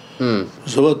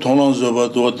 Zoba Tonan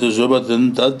Zoba to the Zoba,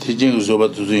 then that teaching Zoba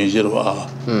to the Injira.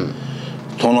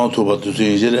 Tonan Tuba to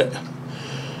the Injira.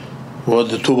 What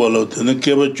the Tubalo, the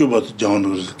Kebachuba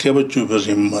Johners, Kebachuba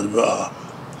in Marba.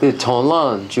 The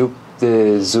Tonlan,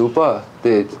 the Zuba,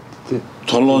 the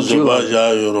Tonlan Zuba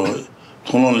Jayoro,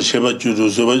 Tonlan Shebachu,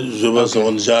 Zuba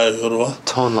on Jayoro,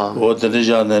 Tonlan. What the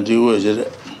Nijan and you is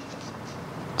it?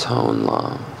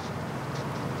 Tonlan.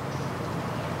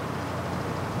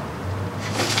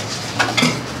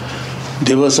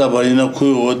 Devasa Barina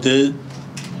Ku, what the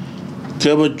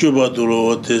Kebachuba Duro,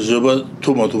 what the Zuba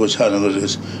Tomato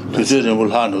Channels, to General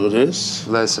Hanogres.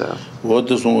 Lesser. What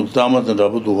the Son Damat and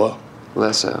Rabudua?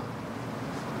 Lesser.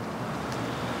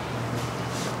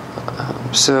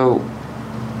 So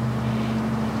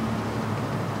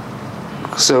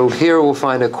here we'll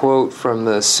find a quote from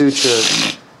the sutra,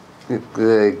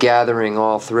 the gathering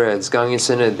all threads.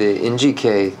 Gangyasena, the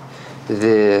Injike,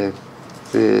 the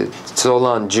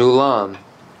Tsolan Julan,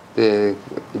 the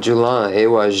Julan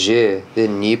Ewa Je, the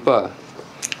Nipa.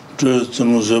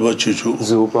 Zuba Chuchu.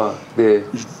 Zuba, the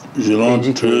Julan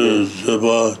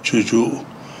Zuba Chuchu.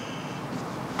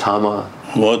 Tama.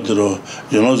 What the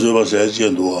Zuba says,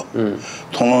 Yandua.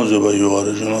 Tonan Zuba, you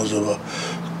are Zuba.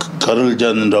 Karel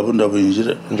Jan and Rabunda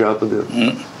Injire. Drop of the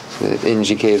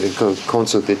Injike, the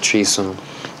Khensur, the Trisum.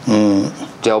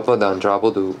 Jalpadan,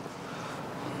 Drabodu.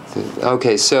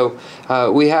 Okay, so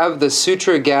we have the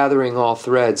sutra gathering all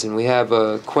threads, and we have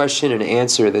a question and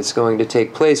answer that's going to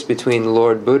take place between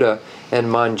Lord Buddha and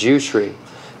Manjushri.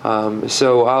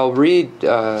 So I'll read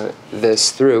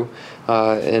this through,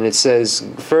 and it says,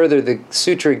 further, the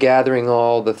sutra gathering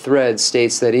all the threads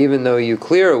states that even though you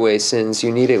clear away sins,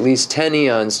 you need at least 10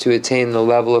 eons to attain the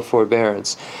level of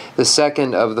forbearance, the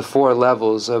second of the 4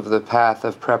 levels of the path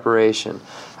of preparation.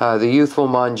 The youthful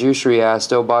Manjushri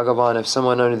asked, "O Bhagavan, if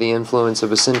someone under the influence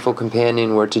of a sinful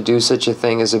companion were to do such a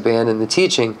thing as abandon the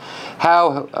teaching,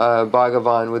 how,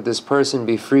 Bhagavan, would this person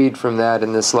be freed from that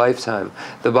in this lifetime?"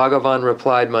 The Bhagavan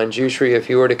replied, "Manjushri, if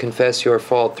you were to confess your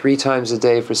fault 3 times a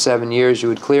day for 7 years, you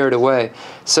would clear it away.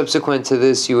 Subsequent to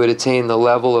this, you would attain the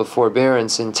level of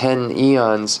forbearance in 10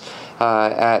 eons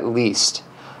at least."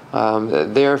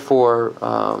 Therefore,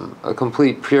 a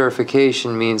complete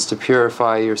purification means to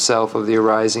purify yourself of the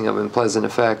arising of unpleasant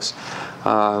effects.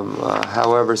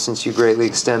 However, since you greatly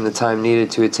extend the time needed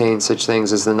to attain such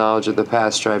things as the knowledge of the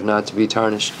past, strive not to be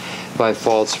tarnished by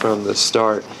faults from the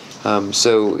start.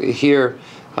 So here,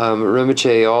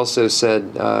 Rinpoche also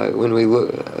said, when we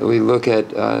look at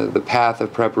the path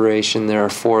of preparation, there are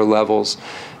 4 levels.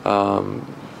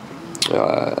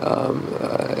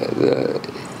 The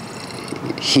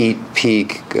heat,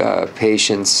 peak,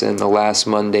 patience, and the last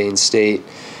mundane state.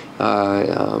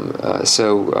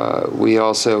 So we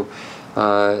also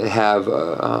have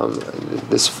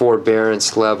this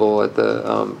forbearance level at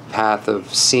the path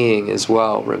of seeing as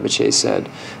well, Rinpoche said.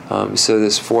 So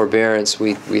this forbearance,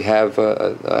 we have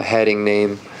a heading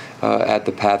name at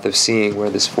the path of seeing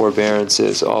where this forbearance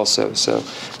is also. So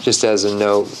just as a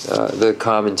note, the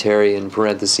commentary in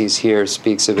parentheses here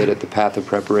speaks of it at the path of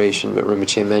preparation, but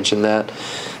Rinpoche mentioned that.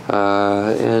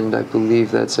 And I believe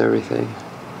that's everything.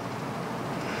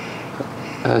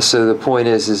 So the point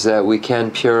is that we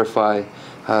can purify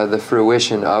the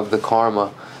fruition of the karma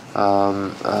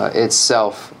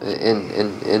itself.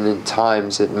 In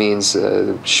times it means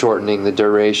shortening the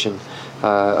duration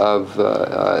of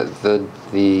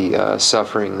the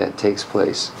suffering that takes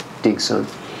place. Diksun.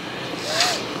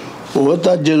 What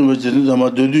that generation is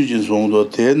about the regions on the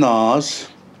Tenas,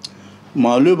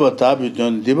 Maluba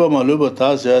Tabiton, Diba Maluba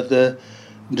Tas Debu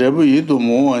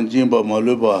Yidumo and Jimba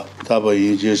Maluba Taba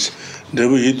Yijis,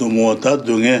 Debu Yidumo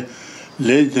Tadunge,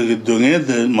 later Dunge,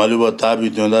 the Maluba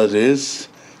Tabiton that is,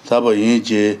 Taba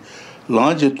Yiji,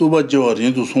 Lange Tuba Jor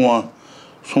into Swan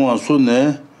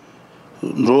Sune,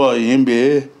 Roa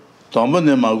Yimbe,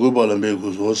 Tombane Maguba and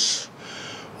Beguzos.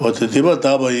 What the Diba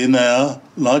Taba Yinaya,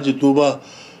 Lange Tuba,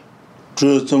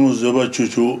 True Zoba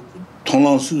Chuchu,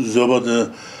 Tongan Zoba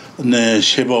the ne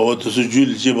sheba what is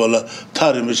Jul Jibala,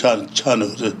 Tarimishan channel.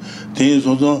 Things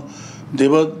also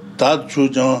Deba Tat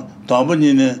Chujan,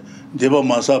 Tabanine, Deba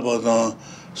Masaba,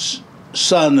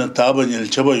 San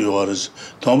Tabanil Cheba Yoris,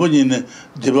 Tabanine,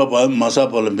 Deba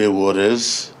Masapa and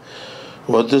Bewores.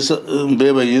 What is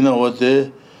Beba Yina what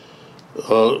they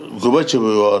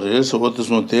Gubacheva Yoris, what is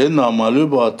Montana,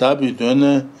 Maluba, Tabi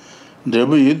Dune,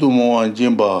 Deba Yidumo and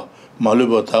Jimba,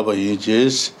 Maluba Taba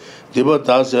Yijis. Diba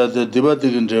Tasa, the Diba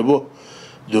Tigan Trebo,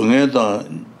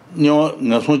 Dungeta,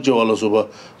 Nasun Chavala Suba,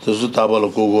 the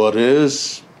Sutabala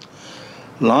Gogores,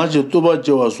 Lange Tuba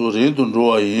Javasurin to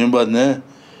Roa Yimbane,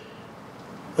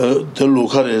 the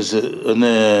Lucares,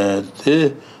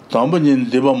 the Tambanin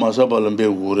Diba Masabal and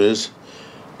Begures,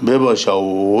 Beba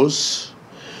Shaos,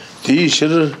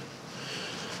 T-shirt,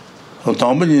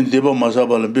 Tambanin Diba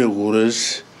Masabal and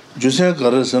Begures, Jusen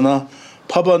Carasana,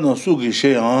 Papa Nasuki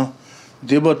Shean.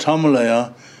 Deba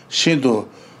Tamalaya, Shinto,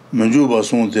 Manjuba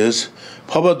Sundes,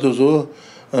 Papa Dozo,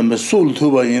 and Sul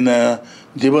Tuba in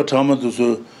Deba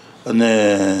Tamatuso, and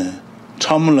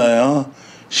Tamalaya,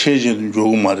 Shajin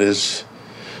Jogumares,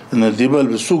 and the Deba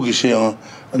Sukishan,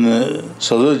 and the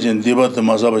Sazajan Deba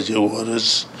Masabachi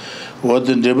waters. What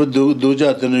the Deba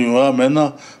Doja than you are,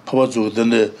 Mena, Papa Zuk, then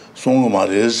the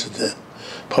Songumares,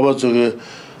 Papa Zuk,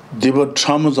 Deba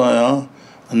Tamazaya.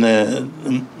 Ne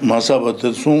masaba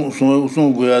te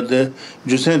sun goya de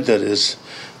jusen teres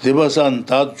debasan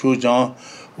tat chujan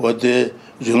wate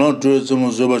jilon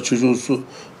tourism zoba chuju su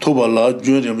tobala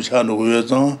jure mchan goya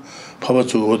zan paba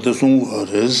chu wate sun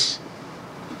gores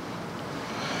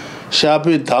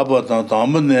shapi daba tan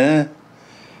tamne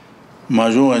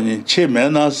majo ani che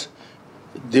menas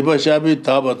deba shapi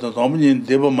daba tan tamne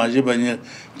deba maji bani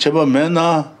cheba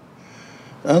mena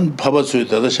an paba chu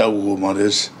da shagu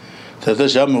mares Tata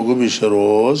Shamugubi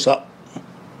Sharosa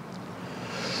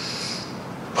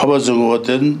Papa Zugo,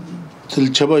 till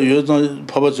Chaba Yodan,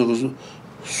 Papa Zugo,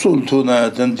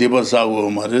 Sultuna, then Deba Sago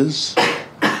Maris.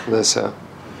 Lissa.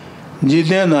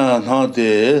 Nidena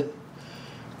Nade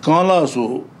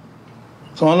Kalasu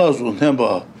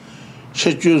Nemba,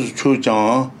 Shechus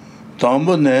Chujan,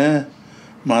 Tambone,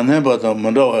 Maneba, the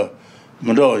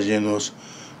Mandawa Genus,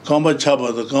 Kamba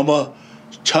Chaba, the Kamba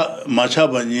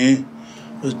Machabani.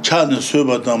 Chan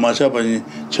Subata Machabani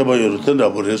Chabayo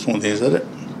Tendabores on Desert.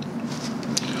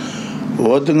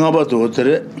 What about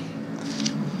water?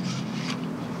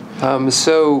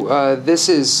 So this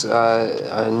is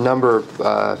number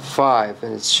 5,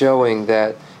 and it's showing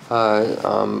that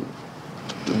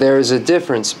there is a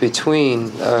difference between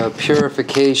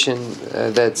purification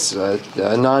that's a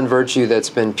non-virtue that's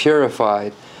been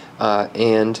purified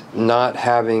and not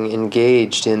having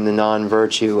engaged in the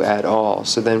non-virtue at all.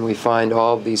 So then we find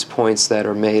all of these points that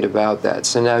are made about that.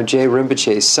 So now J.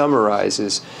 Rinpoche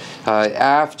summarizes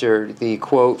after the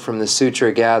quote from the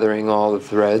sutra gathering all the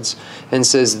threads and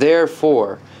says,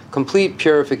 therefore, complete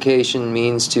purification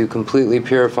means to completely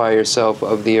purify yourself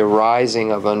of the arising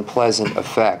of unpleasant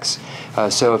effects.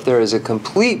 So if there is a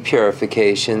complete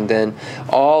purification, then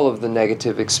all of the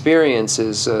negative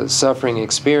experiences, suffering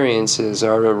experiences,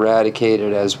 are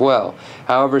eradicated as well.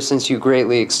 However, since you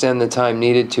greatly extend the time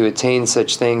needed to attain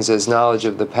such things as knowledge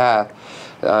of the path,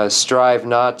 strive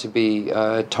not to be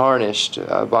tarnished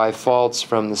by faults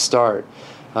from the start.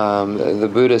 The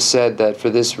Buddha said that for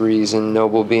this reason,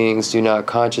 noble beings do not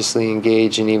consciously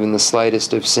engage in even the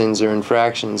slightest of sins or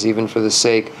infractions, even for the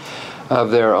sake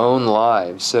of their own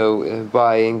lives. So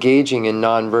by engaging in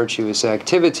non-virtuous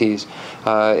activities,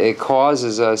 it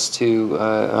causes us to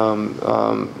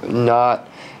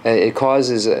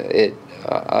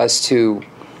us to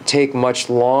take much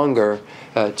longer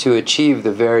to achieve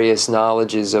the various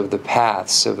knowledges of the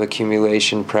paths of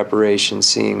accumulation, preparation,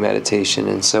 seeing, meditation,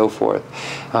 and so forth.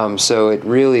 So it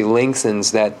really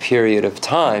lengthens that period of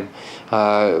time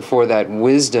for that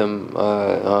wisdom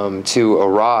to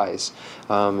arise.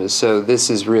 So this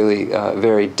is really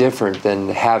very different than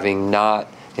having not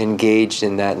engaged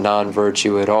in that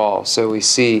non-virtue at all. So we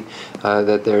see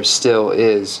that there still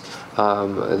is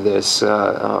this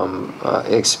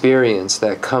experience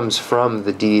that comes from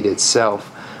the deed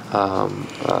itself.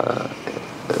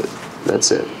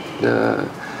 That's it.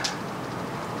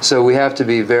 So we have to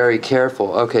be very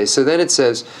careful. Okay, so then it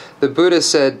says, the Buddha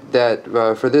said that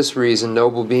for this reason,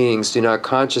 noble beings do not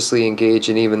consciously engage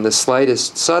in even the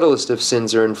slightest, subtlest of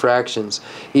sins or infractions,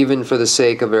 even for the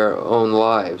sake of their own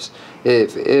lives.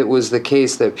 If it was the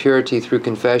case that purity through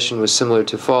confession was similar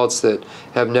to faults that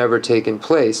have never taken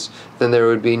place, then there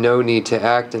would be no need to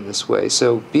act in this way.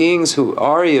 So beings who,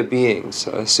 Arya beings,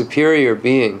 superior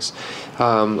beings,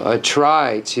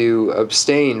 try to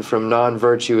abstain from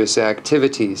non-virtuous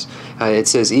activities. It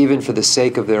says even for the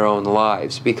sake of their own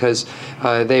lives, because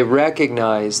they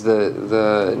recognize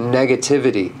the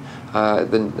negativity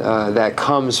that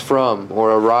comes from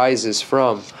or arises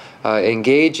from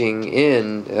engaging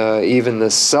in even the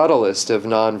subtlest of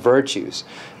non-virtues.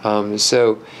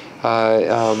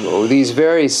 These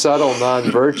very subtle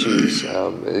non-virtues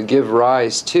give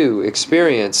rise to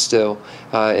experience still,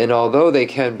 and although they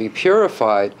can be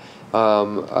purified,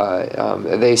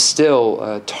 they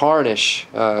still tarnish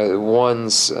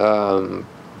one's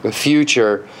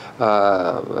future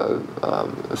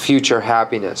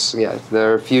happiness,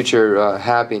 their future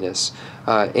happiness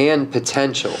and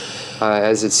potential,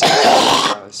 as it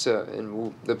says.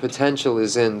 And the potential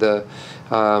is in the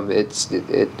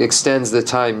it extends the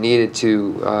time needed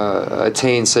to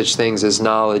attain such things as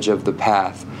knowledge of the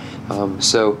path.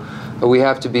 So we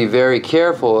have to be very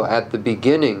careful at the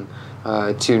beginning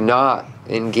to not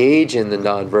engage in the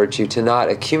non-virtue, to not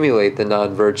accumulate the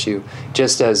non-virtue,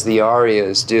 just as the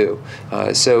Aryas do.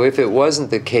 So if it wasn't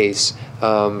the case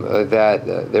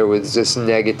that there was this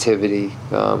negativity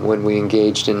when we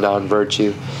engaged in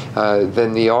non-virtue,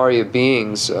 then the Arya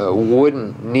beings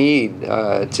wouldn't need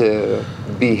to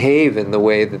behave in the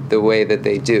way that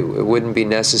they do. It wouldn't be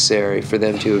necessary for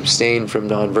them to abstain from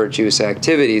non-virtuous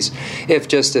activities if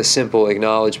just a simple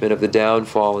acknowledgement of the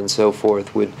downfall and so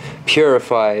forth would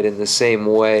purify it in the same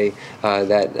way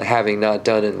that having not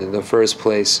done it in the first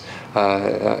place,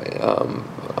 the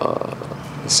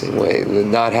same way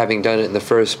not having done it in the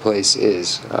first place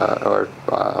is,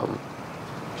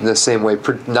 the same way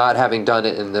not having done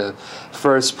it in the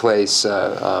first place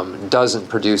doesn't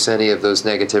produce any of those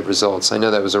negative results. I know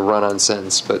that was a run-on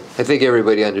sentence, but I think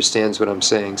everybody understands what I'm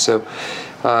saying. So,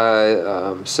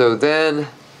 so then.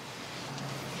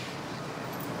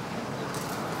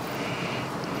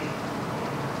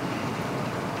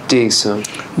 Decent.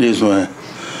 This one.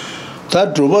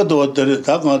 That robot was there.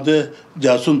 That got the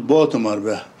Jason bought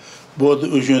marbe. Bought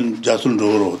Ushun Jason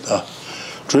Rota.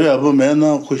 Troy Abu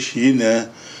Mena Kushine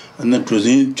and the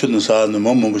Tuzin Chunasa and the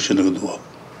Momushinado.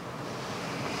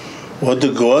 What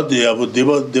the God, the Abu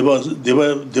Deba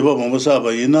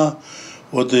Momasaba Ina,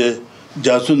 what the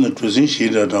Jason and Tuzin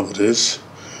Shina Navres,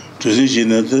 Tuzin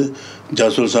Shina,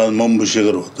 Jason San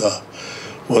Momushigarota.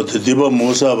 What the Deba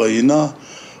Mosaba Ina,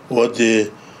 what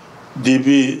the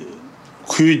DB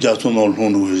Kui Jason on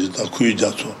Hondu, the Kui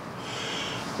Jason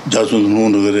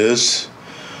Hondu,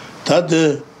 that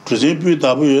the President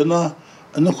Tabuyana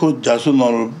and the Ku Jason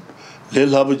on Lel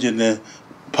Habajine,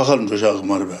 Pakan Dosha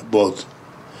Marbe, both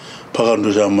Pakan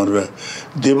Dosha Marbe,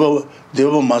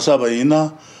 Deva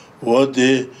Masabaina, what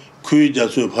the Kui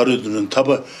Jasu Paridun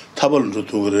Tabal to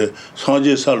Tugre,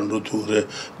 Sanjay Salon to Tugre,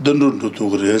 Dundun to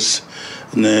Tugres,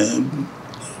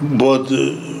 both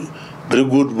very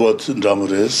good both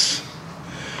dramas.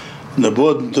 The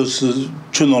both those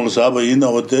chunol saba in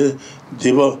our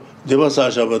Deva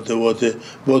Sasha, but the water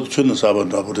both chun saba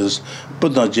dramas,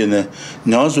 but not Jene,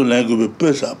 Nansu language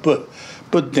pesa,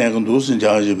 but then those in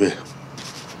Jajibe.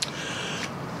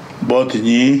 Both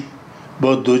ni,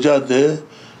 both Doja de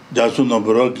Jasuna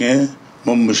Broken,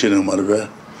 Momushin Marbe.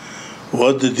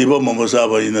 What the Deva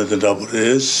Momasaba in the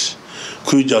dramas,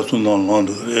 Kui Jasuna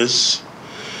Londres.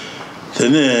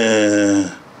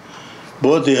 Then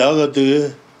both the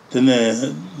Agate, then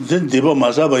Deba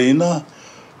Masabaina,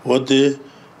 what the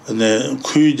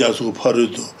Kui Jasu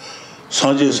Parudo,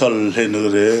 Sanjay Sal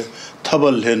Hendere,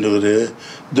 Tabal Hendere,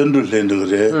 Dundul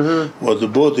Hendere, what the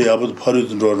both the Abbot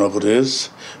Parudon Ronabres,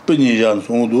 Pinijan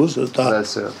Sondus,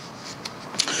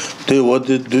 they what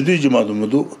the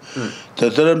Dudijimadumu,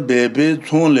 Tataran baby,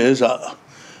 Tonlesa,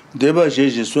 Deba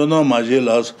Sheshi, Sona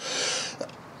Majelas.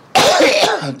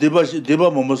 Deba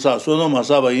Momosa, Sono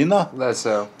Masaba Ina. That's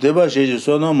so. Deba Sheji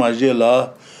Sono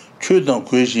Majela, Chudan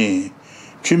Kuishin,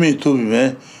 Chumi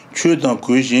Tubime, Chudan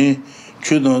Kuishin,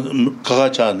 Chudan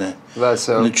Kakachane. That's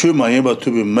so. The Chumayeba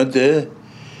Tubi Mate,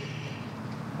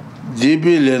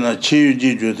 Dibi Lena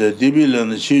Chiju, Dibi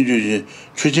Lena Chiju,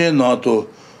 Chuchen Nato,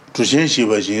 Chuchen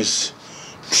Shibajins,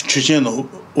 추천은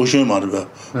오션 말이야.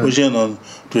 오션은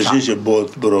도시시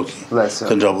보로키.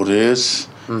 텐자부레스.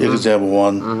 example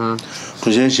 1.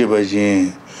 도시시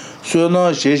바진.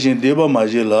 소나 제신 데바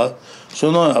마질라.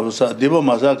 소나 아부사 데바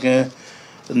마사케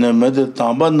네메데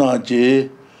담바나지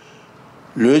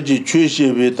로지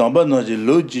추시베 담바나지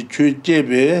로지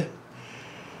추제베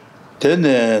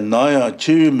되네 나야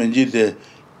치유면지데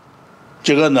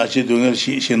제가 나시 동을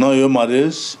신나요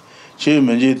말이스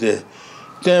치유면지데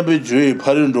템비 주의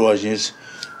파른 로아신스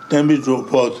템비 조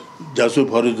포 자수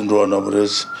파르든 로나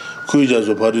버스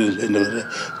kuijazo pari ene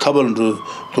tabalndo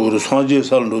togre sanje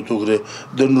salndo togre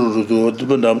denru do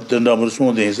dendamur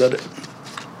sonde isare.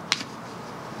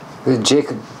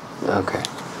 Jacob, okay.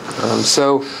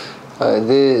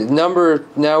 The number,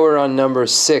 now we're on number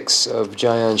 6 of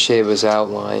Jayan Sheva's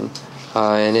outline,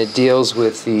 and it deals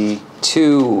with the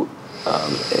two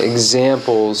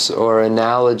examples or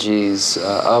analogies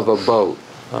of a boat.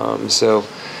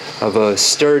 Of a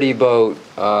sturdy boat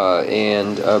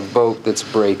and a boat that's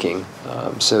breaking.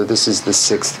 So this is the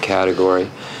 6th category.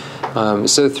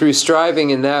 So through striving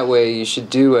in that way, you should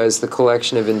do as the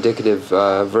collection of indicative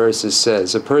verses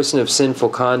says. A person of sinful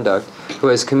conduct who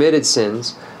has committed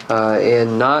sins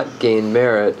and not gained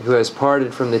merit, who has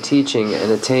parted from the teaching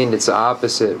and attained its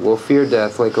opposite, will fear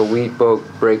death like a wheat boat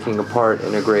breaking apart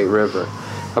in a great river.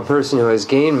 A person who has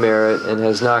gained merit and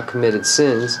has not committed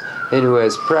sins, and who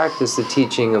has practiced the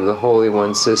teaching of the Holy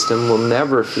One system, will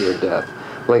never fear death,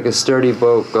 like a sturdy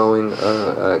boat going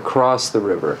across the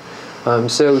river.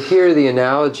 So here the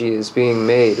analogy is being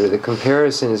made, or the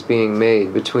comparison is being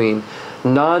made between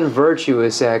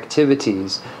non-virtuous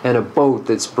activities and a boat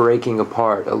that's breaking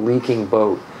apart, a leaking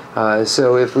boat.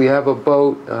 So if we have a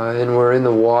boat and we're in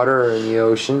the water or in the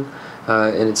ocean,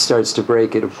 and it starts to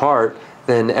break it apart,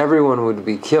 then everyone would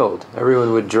be killed.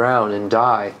 Everyone would drown and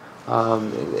die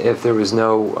if there was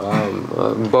no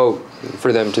boat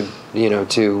for them to,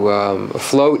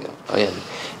 float in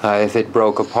if it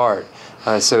broke apart.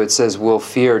 So it says, "Will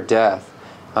fear death."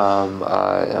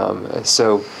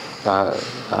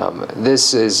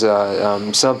 This is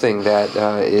something that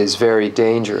is very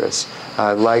dangerous.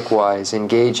 Likewise,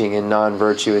 engaging in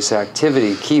non-virtuous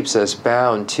activity keeps us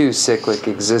bound to cyclic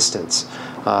existence.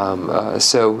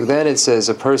 So then it says,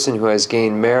 a person who has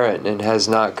gained merit and has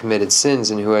not committed sins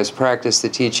and who has practiced the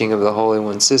teaching of the Holy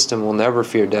One system will never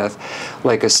fear death,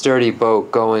 like a sturdy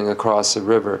boat going across a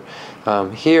river.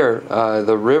 Here,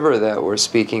 the river that we're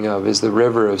speaking of is the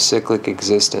river of cyclic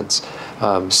existence.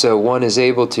 So one is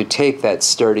able to take that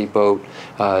sturdy boat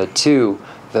to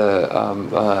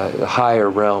the higher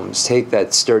realms, take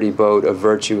that sturdy boat of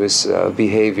virtuous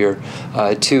behavior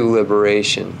to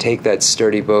liberation, take that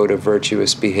sturdy boat of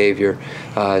virtuous behavior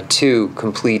to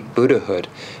complete Buddhahood.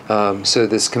 So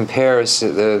this comparison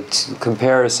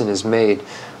is made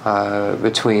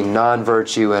between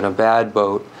non-virtue and a bad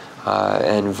boat,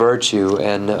 and virtue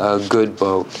and a good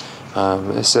boat.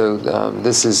 This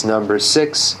is number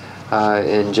 6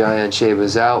 in Jayan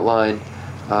Sheva's outline,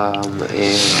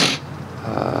 and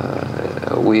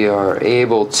we are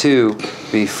able to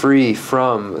be free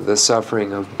from the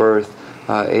suffering of birth,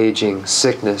 aging,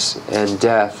 sickness, and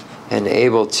death, and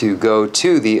able to go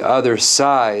to the other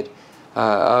side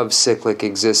of cyclic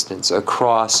existence,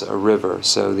 across a river.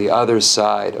 So the other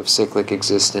side of cyclic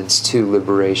existence to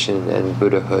liberation and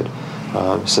Buddhahood.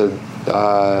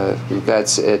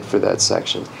 That's it for that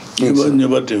section.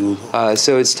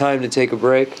 So it's time to take a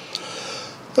break.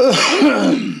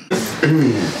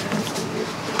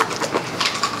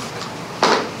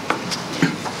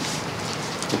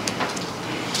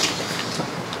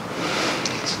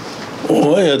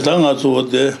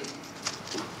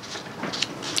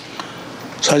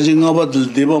 사실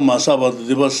나바들 디바 마사바들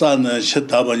디바 산에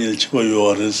쳇다바닐 치고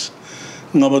요아르스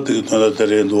나바들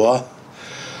도나데레도와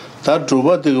다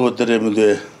조바들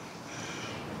거데레면데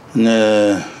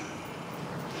네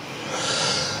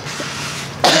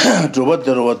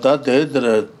조바들 왔다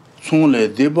데들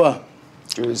송레 디바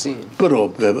주신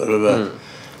프로베베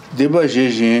디바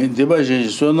제신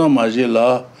소나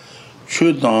마질라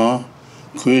추당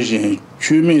그신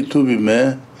추미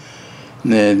투비메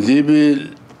네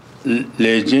디비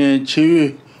레진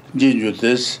치유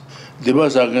진주데스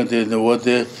디바사간데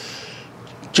워데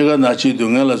제가 나치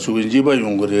동안라 수근 지바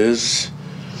용거레스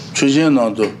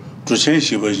추진나도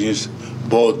주신시버진스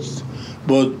보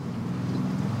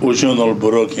오션을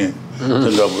브로킹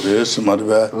된다버레스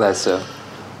말바 Lessa.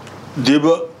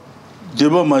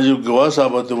 디바 마주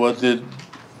가와사바데 워데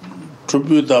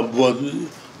트루뷰다 보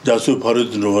자수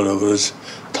버르드는 거라버스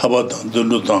타바다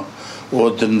돈도다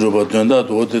오든 로바던다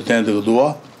오데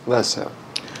텐데도와 Less so.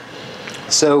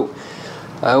 So,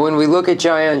 When we look at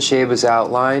Jayan Sheba's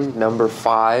outline, number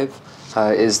 5,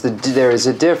 there is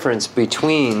a difference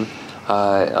between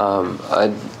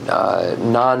a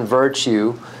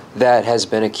non-virtue that has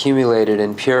been accumulated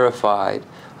and purified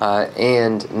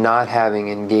and not having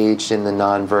engaged in the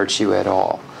non-virtue at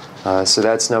all. So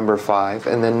that's number 5.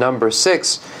 And then number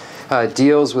 6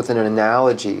 deals with an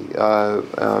analogy.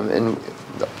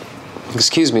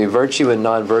 Virtue and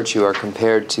non-virtue are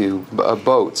compared to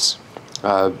boats.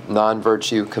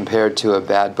 Non-virtue compared to a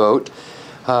bad boat,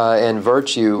 and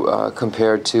virtue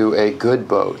compared to a good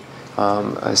boat.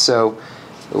 So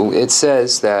it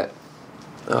says that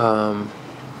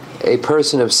a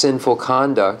person of sinful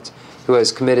conduct who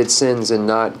has committed sins and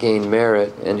not gained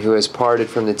merit, and who has parted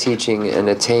from the teaching and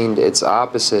attained its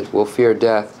opposite, will fear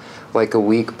death like a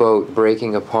weak boat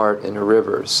breaking apart in a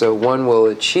river. So one will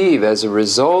achieve, as a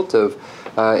result of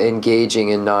engaging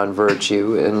in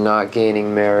non-virtue and not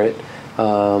gaining merit,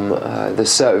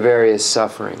 the various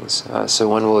sufferings. So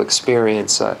one will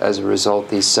experience, as a result,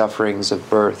 these sufferings of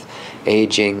birth,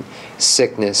 aging,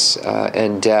 sickness,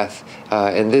 and death.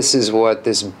 And this is what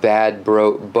this bad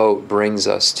boat brings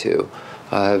us to.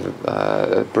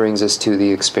 Brings us to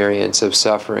the experience of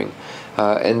suffering.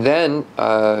 And then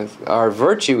our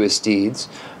virtuous deeds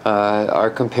are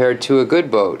compared to a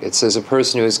good boat. It says a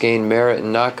person who has gained merit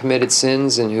and not committed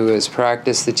sins and who has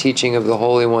practiced the teaching of the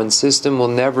Holy One system will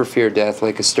never fear death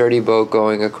like a sturdy boat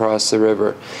going across the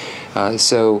river.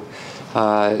 So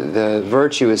the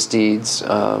virtuous deeds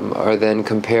are then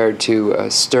compared to a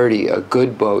sturdy, a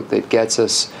good boat that gets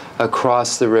us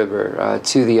across the river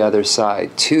to the other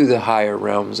side, to the higher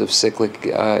realms of cyclic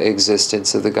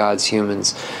existence of the gods,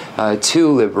 humans,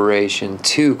 to liberation,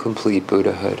 to complete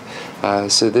Buddhahood.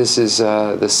 So this is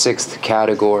the 6th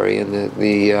category in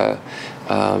the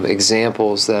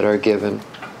examples that are given.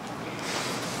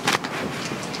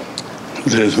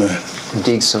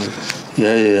 Diksum.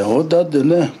 Yeah. Oh, that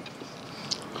didn't.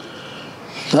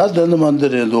 That didn't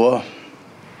mandate do.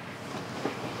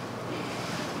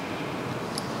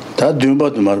 That Dumba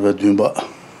the Marva Dumba.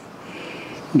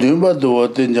 Dumba do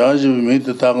what in Jaj meet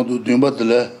the Tang to Dumba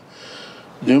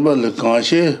the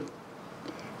Kanshi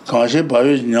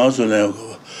Pavis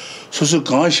Nyasulego. Susu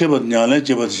Kanshi but Nyale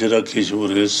Chibat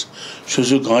Shirakishuris,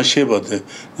 Susu Kanshi but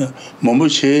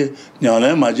Momuche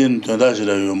Nyale Majin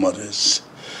Tondashira Yumaris.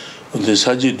 The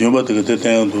Saji Dumba to get the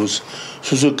Tangos,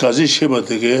 Susu Kazi Shiba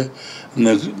the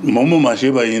Momo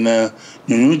Mashiba in a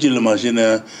New Machine,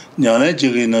 Nyale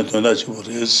Chigina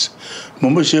Tondachuris,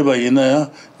 Momo Shiba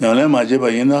ina, Nyale Majiba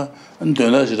ina, and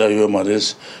Tondashira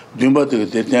Yumaris, Dumba to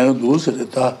get the Tangos at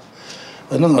the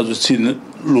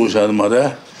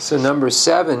So number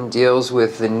 7 deals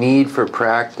with the need for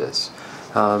practice.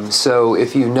 So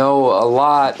if you know a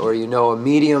lot, or you know a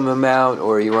medium amount,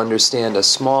 or you understand a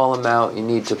small amount, you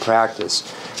need to practice.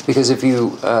 Because if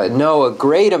you know a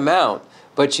great amount,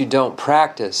 but you don't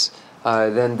practice,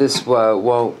 then this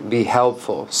won't be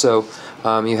helpful. So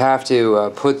you have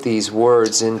to put these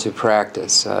words into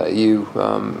practice. You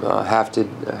have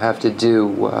to do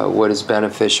what is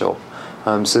beneficial.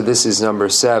 So this is number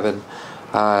 7.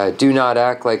 Do not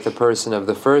act like the person of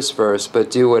the first verse,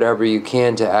 but do whatever you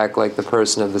can to act like the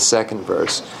person of the second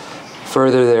verse.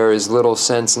 Further, there is little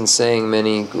sense in saying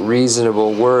many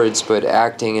reasonable words, but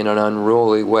acting in an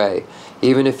unruly way.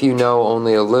 Even if you know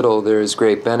only a little, there is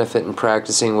great benefit in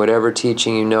practicing whatever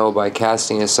teaching you know by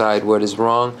casting aside what is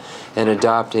wrong and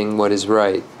adopting what is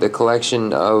right. The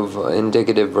collection of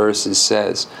indicative verses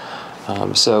says.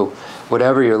 So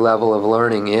whatever your level of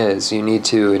learning is, you need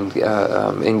to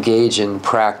engage in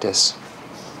practice.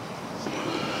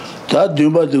 That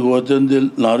Dumba the Gotan de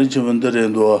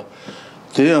Larichavandendo,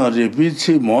 they are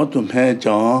repeating more to pay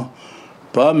John,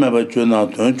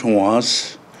 Pamabachuna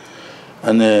Tunchuas,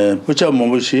 and Pucha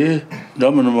Mobushi,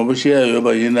 Domin Mobushi,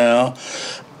 Yobaina,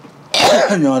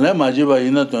 Yana Majiba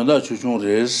ina Tunda Chuchun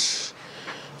Race,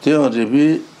 they are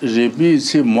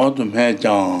repeating more to pay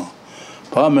John.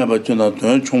 Pamabachuna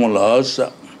Tunchun Las,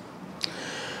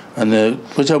 and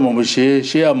Pucha Mobushi,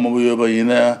 Shia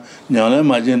Mobuyobaina, Yana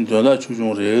Majin Tunda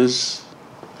Chuchun Race.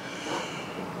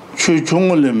 Chuchung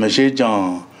le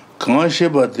Meshejan,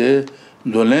 Kanshebate,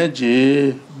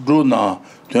 Dolenji, Bruna,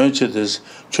 Tunchetes,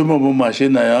 Chumabu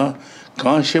Machinaya,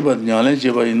 Kanshebat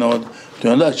Nyalenjeba inod,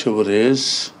 Tunda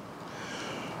Chubres,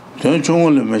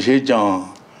 Tunchung le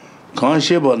Meshejan,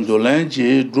 Kanshebat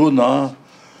Dolenji, Bruna,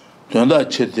 Tunda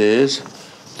Chetes,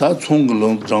 Tatsung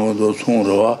Jango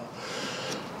Sungrova,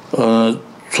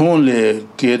 Tsung le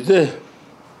Gede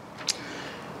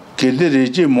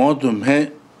Riji Montum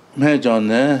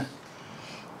Mejan.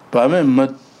 Pame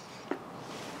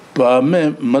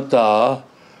Mata,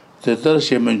 Tetar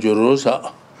Shemen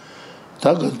Jurosa,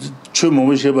 다가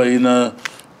최모모 쉐바이나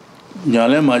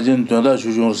냐레 마진 돈다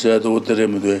주중 세도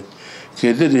오더레무데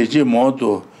게데레지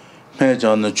모두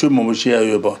매장의 최모모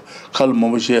쉐야요바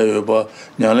칼모모 쉐야요바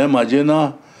냐레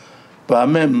마제나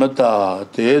밤에 맞다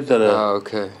대더라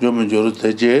좀 저러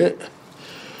되제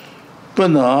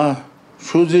버나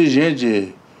수지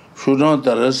제지 수정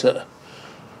따라서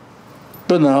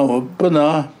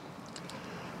버나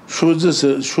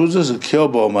수즈스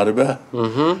키워봐 말이야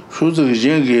수즈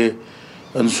제게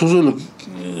수술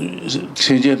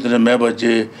신제들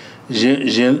매바지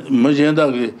제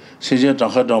머젠다게 신제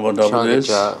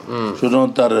장하장반다버레스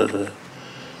수정 따라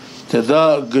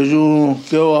대다 그중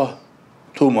껴와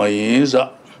토마인사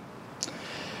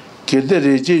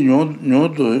게데레지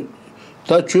뇨도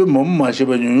다추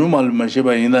몸마시바 뇨말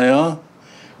마시바 이나야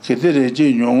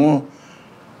게데레지 뇨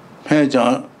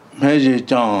회장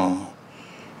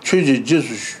추지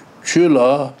지수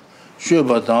추라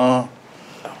쉐바당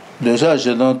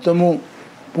대사시당 때문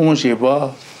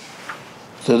봉시바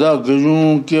대다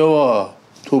그중 깨와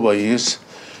토바이스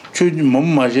추지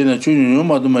몸마시나 추지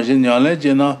뇨마도 마시는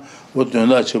야래제나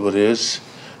어떤다 쳐버레스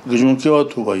그중 깨와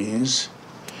토바이스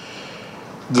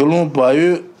글론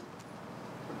바유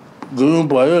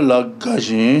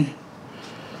라가시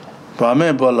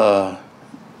밤에 발라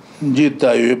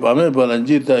지타유 밤에 발라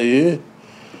지타유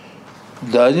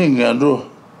다진간로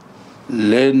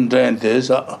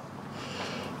렌렌데사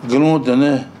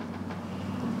글론드네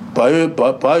바유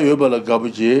발라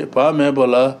가부지 밤에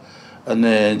발라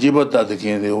네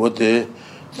지바타드긴데 오데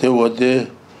대오데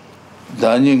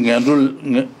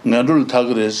다진간로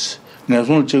타그레스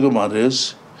내손 찍어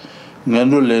말레스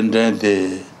nendu lenden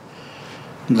de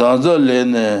danza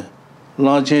lene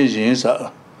lanchen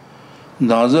jinsa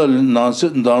danza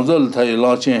tai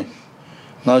lanchen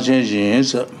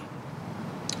jinsa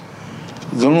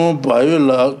gano bayo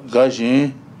la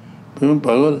gashin pim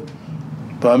bagol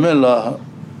pamela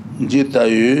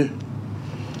jitayu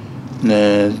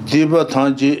ne diba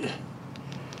thanji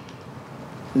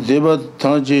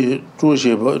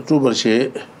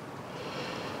chubarshe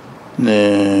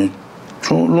ne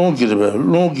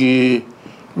longi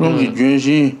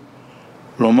junshi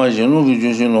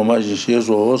lomaji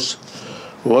shesos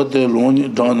wote longi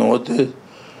dan wote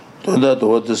tonda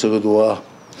wote segdwa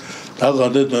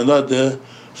다가데 tonda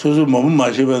소소 몸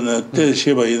마시면 때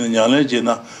쉐바 있는 냐네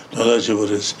지나 tonda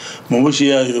시버스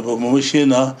몸시야 요바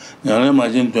몸시나 냐네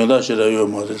마진 tonda 시라요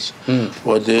모르스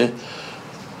wote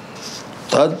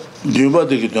다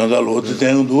뉴바데기 tonda 로데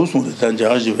땡도 손데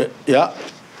단자지베 야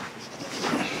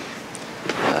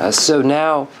So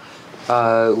now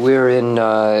we're in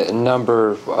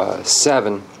number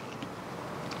 7.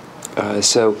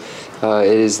 So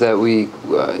it is that we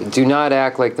do not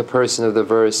act like the person of the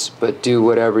verse, but do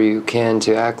whatever you can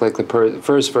to act like the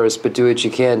first verse, but do what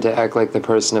you can to act like the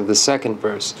person of the second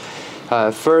verse.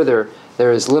 Further,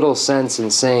 there is little sense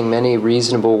in saying many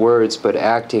reasonable words, but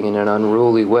acting in an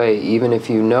unruly way. Even if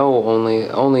you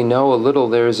only know a little,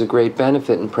 there is a great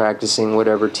benefit in practicing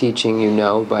whatever teaching you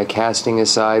know by casting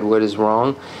aside what is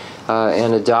wrong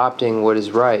and adopting what is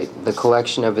right. The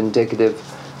collection of indicative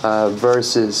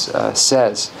verses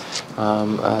says.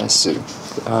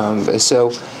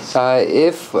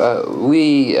 If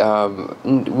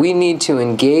we need to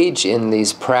engage in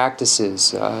these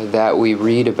practices that we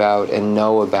read about and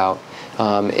know about.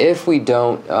 If we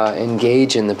don't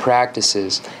engage in the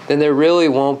practices, then there really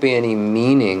won't be any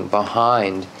meaning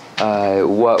behind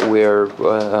what we're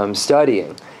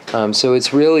studying. So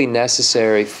it's really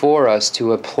necessary for us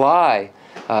to apply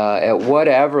at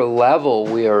whatever level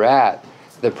we are at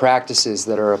the practices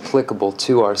that are applicable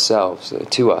to ourselves,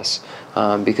 to us.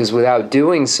 Because without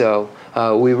doing so,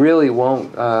 we really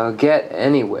won't get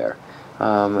anywhere.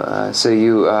 So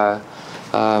you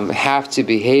have to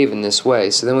behave in this way.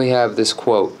 So then we have this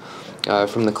quote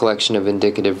from the collection of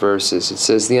indicative verses. It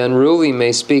says, "The unruly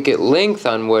may speak at length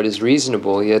on what is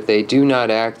reasonable, yet they do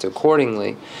not act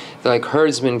accordingly. Like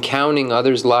herdsmen counting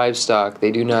others' livestock,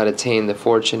 they do not attain the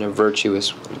fortune of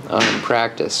virtuous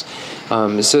practice."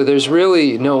 So there's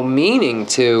really no meaning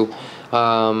to,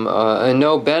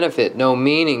 no benefit, no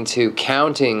meaning to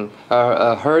counting,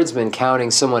 a herdsman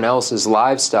counting someone else's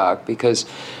livestock, because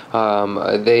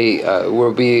they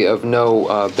will be of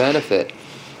no benefit.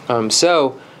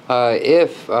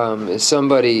 If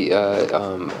somebody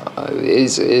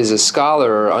is a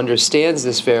scholar or understands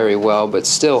this very well, but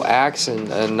still acts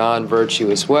in a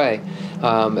non-virtuous way,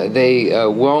 they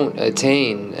won't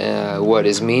attain what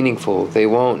is meaningful. They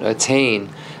won't attain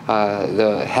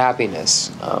the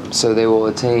happiness. So they will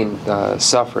attain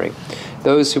suffering.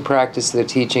 Those who practice the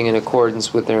teaching in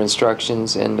accordance with their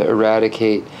instructions and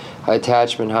eradicate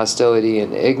attachment, hostility,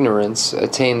 and ignorance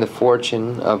attain the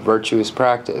fortune of virtuous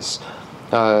practice,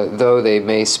 though they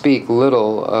may speak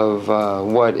little of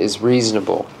what is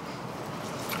reasonable.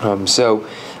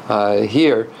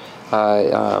 Here,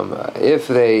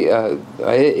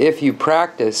 if you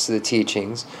practice the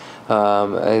teachings,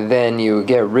 then you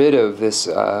get rid of this,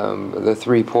 the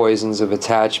three poisons of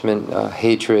attachment,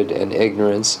 hatred, and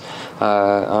ignorance.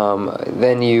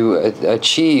 Then you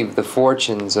achieve the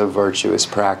fortunes of virtuous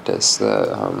practice,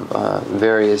 the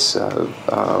various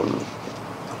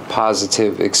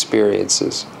positive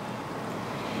experiences.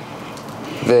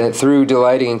 Through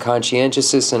delighting in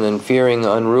conscientiousness and in fearing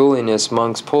unruliness,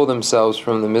 monks pull themselves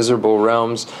from the miserable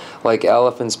realms like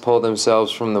elephants pull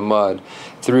themselves from the mud.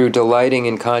 Through delighting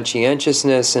in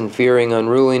conscientiousness and fearing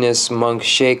unruliness, monks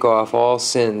shake off all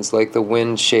sins like the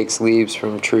wind shakes leaves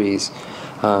from trees.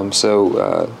 That's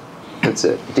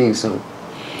it. Decent.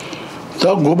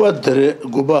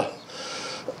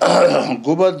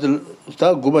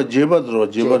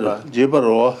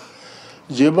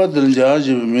 Jebadil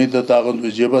Jaji meet the Tagan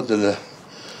with Jebadil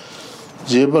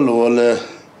Jebal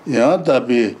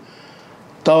Yantabi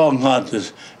Tawang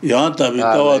Hatis, Yantabi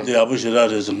Tawa the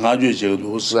Abushiras and Haji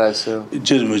Jegus,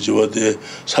 Jirmijuate,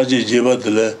 Saji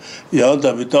Jebadile,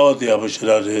 Yantabi Tawa the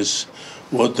Abushiras,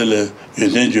 Watele,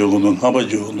 Yudenjugun,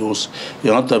 Habajunus,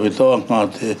 Yantabi Tawang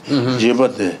Hati,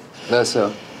 Jebate. That's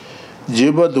so.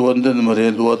 Jebad one then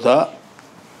Marine water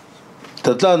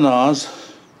Tatanas,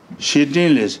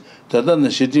 Shitinless. Tatan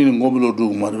Shitin Goblo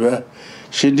do Marve,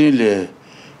 Shitile,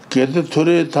 Kete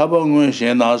Ture Tabango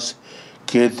Shenas,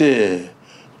 Kete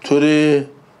Ture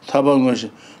Tabango,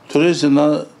 Ture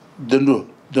Sena Dendu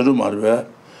Marve,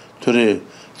 Ture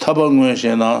Tabango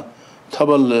Shena,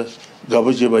 Tabal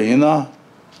Gabajibaina,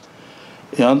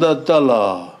 Yanda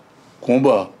Tala,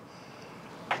 Kumba,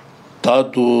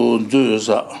 Tatu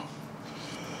Jusa,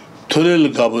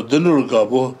 Turil Gabo, Dendur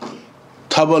Gabo,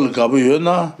 Tabal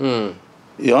Gabayona.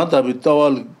 Yantabi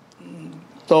Tawal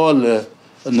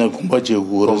and the Kumbache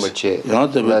Gurus,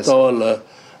 Yantabi Tawal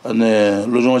and the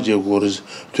Lujonje Gurus,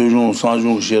 Tujun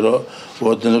Sanjung Shiro,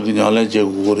 what the Naleje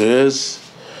Gurus,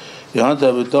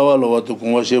 Yantabi Tawal, what the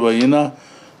Kumbashebaina,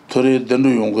 Tori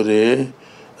Dendu Yungre,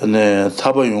 and the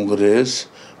Taba Yungres,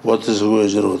 what is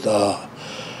Guerota,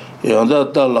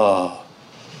 Yandatala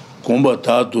Kumba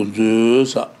Tatu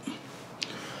Jusa.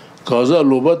 Kaza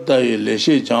Lobatai,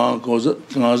 Leshe Jan,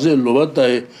 Kaze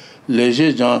Lobatai,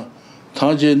 Leshe Jan,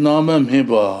 Tanji Namam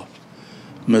Hiba,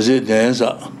 Maze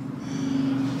Densa.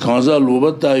 Kaza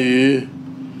Lobatai,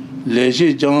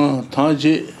 Leshe Jan,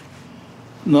 Tanji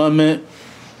Namam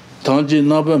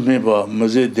Hiba,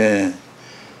 Maze Den.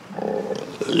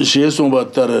 She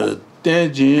Sombatar,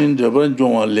 Tenzin, Jaban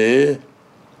Juale,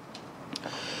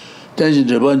 Tenzin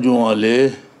Jaban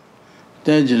Juale,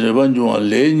 Tenzin Jaban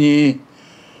Juale, Ni.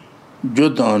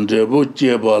 Jodan Rebo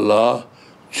Jebala,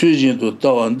 Chujin to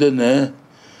Tawandene,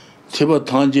 Tiba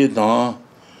Tanji Dan,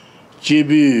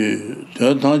 Jibi,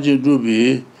 Tanji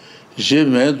Ruby,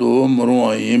 Jemedo,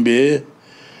 Morua Imbe,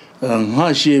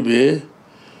 Hashebe,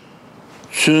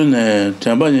 Sune,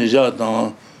 Tambani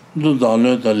Jadan,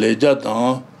 Dudan the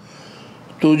Lejatan,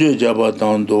 Tuju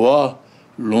Jabatan Doa,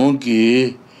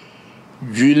 Longi,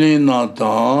 Julien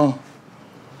Natan,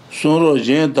 Soro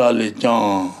Gentale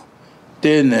Jan.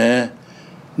 Tene,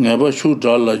 never shoot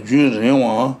all a June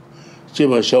Rewan,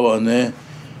 Cheba Shawane,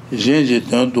 Genji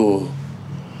Tunto,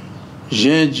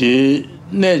 Genji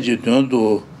Neji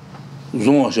Tunto,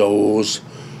 Zon Shaos,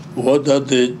 what that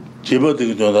the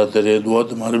Chibatic that the red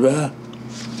water Marba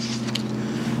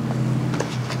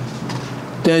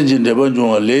Tenzin de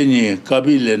Banjo, Leni,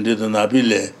 Kabil and the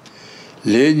Nabile,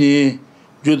 Leni,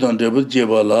 Judan de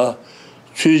Jebala,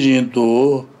 Chujin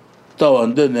to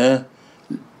Tawandene.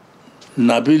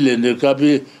 Nabilende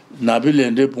Kabi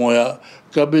Nabilende Poya,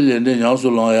 Kabilende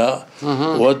Yansulaya,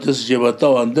 what is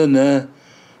Jebata and then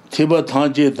Tiba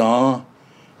Tanji Dan,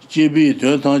 Jibi,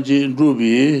 Tanji,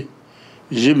 Ruby,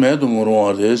 Jimed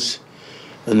Moroares,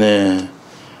 and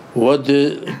what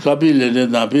the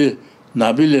Kabilende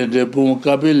Nabilende Pum,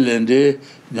 Kabilende,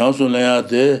 Yansulaya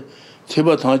de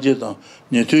Tiba Tanji Dan,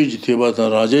 Netuji Tibatan,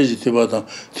 Rajeji Tibatan,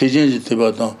 Tijinji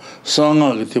Tibatan,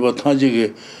 Sanga Tiba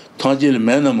Tanji. Tanjil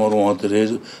Mena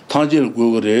Moruantes, Tanjil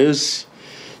Gugres,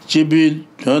 Chibi,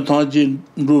 Tanjil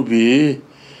Ruby,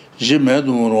 Jimed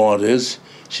Moruantes,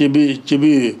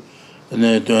 Chibi, and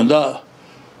a Tunda,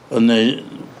 and a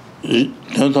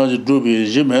Tanjil Ruby,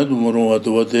 Jimed Moruat,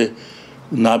 what the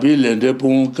Nabil and the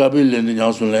Pum, Kabil and the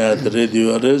Yansulay at the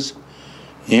radio arrest,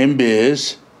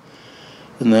 MBS,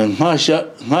 and then Hashi,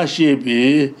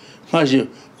 Hashi,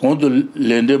 going to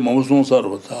lend a Monson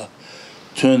Sarvata,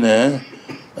 Tune.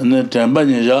 and then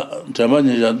Tambanya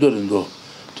Durindo,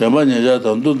 Tambanya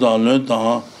Dudan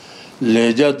Lentan,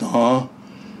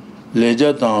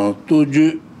 Lejatan,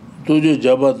 Tuju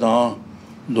Jabatan,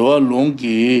 Doa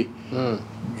Lungi,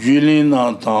 Julin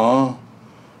Nantan,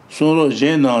 Soro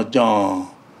Jena Jan,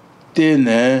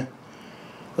 Tene,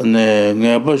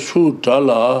 Neba Shu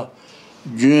Tala,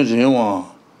 Jun Rewan,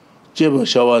 Jeba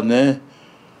Shawane,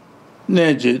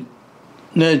 Neji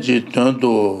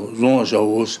Tanto, Zon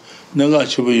Shavos,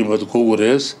 Negachibi with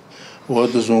Kogures,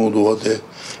 what is on the water,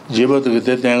 Jeba to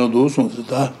get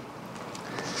that.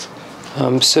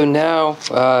 So now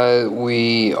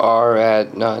we are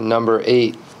at number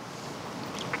 8.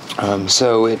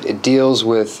 So it deals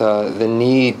with the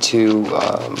need to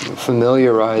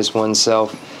familiarize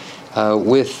oneself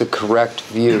with the correct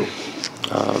view.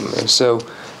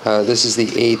 This is the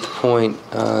 8th point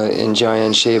in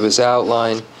Jayan Sheva's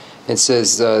outline. It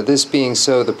says, this being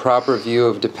so, the proper view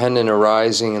of dependent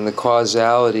arising and the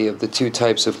causality of the 2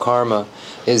 types of karma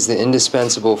is the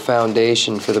indispensable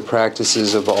foundation for the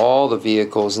practices of all the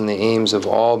vehicles and the aims of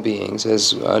all beings.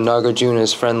 As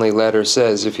Nagarjuna's friendly letter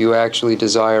says, if you actually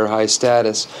desire high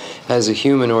status as a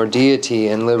human or deity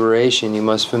and liberation, you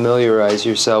must familiarize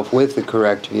yourself with the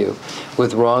correct view.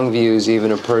 With wrong views,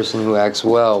 even a person who acts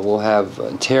well will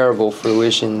have terrible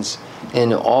fruitions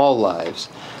in all lives.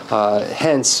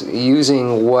 Hence,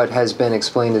 using what has been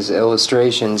explained as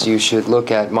illustrations, you should look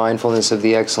at Mindfulness of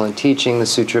the Excellent Teaching, the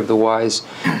Sutra of the Wise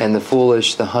and the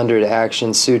Foolish, the 100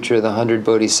 Actions Sutra, the 100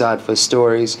 Bodhisattva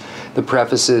Stories, the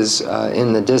prefaces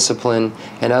in the Discipline,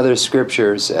 and other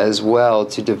scriptures as well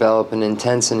to develop an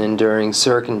intense and enduring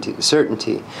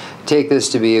certainty. Take this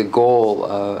to be a goal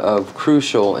of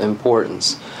crucial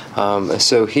importance.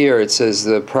 So here it says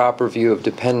the proper view of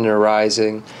dependent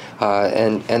arising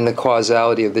and the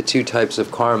causality of the 2 types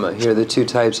of karma. Here the 2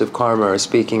 types of karma are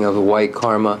speaking of white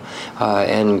karma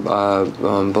and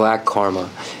black karma.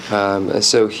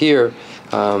 So here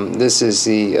this is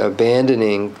the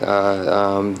abandoning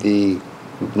the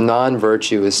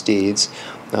non-virtuous deeds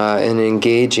and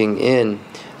engaging in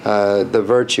the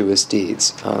virtuous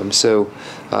deeds.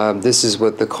 This is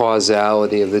what the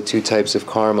causality of the 2 types of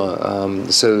karma.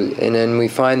 And then we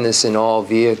find this in all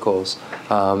vehicles.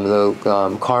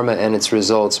 The karma and its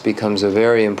results becomes a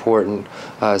very important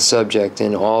subject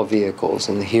in all vehicles,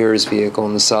 in the hearer's vehicle,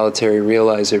 in the solitary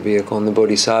realizer vehicle, in the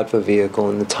bodhisattva vehicle,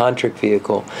 in the tantric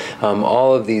vehicle.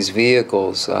 All of these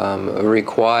vehicles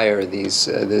require this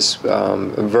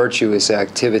virtuous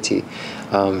activity.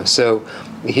 So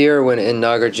here, when in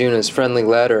Nagarjuna's friendly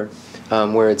letter,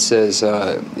 where it says,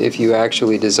 if you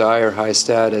actually desire high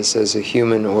status as a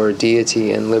human or a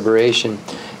deity and liberation,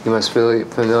 you must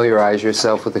familiarize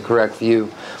yourself with the correct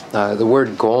view. The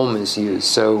word gom is used,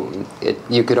 so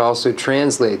you could also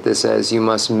translate this as you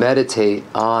must meditate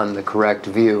on the correct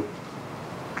view.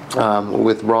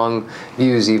 With wrong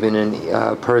views, even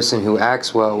a person who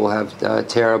acts well will have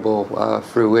terrible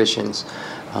fruitions.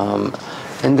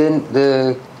 And then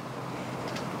the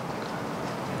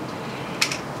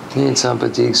Jayan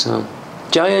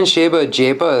Sheba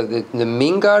Jeba, the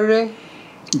Mingare?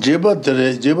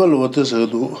 Jeba Lotus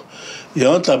Edu,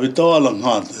 Yan Tabitawa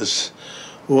Langantes,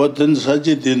 what then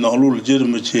Sajid in Alul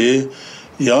Jirmichi,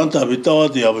 Yan Tabitawa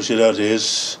the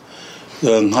Abashirares,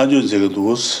 the Hajun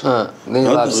Zegadus,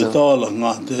 Tabitawa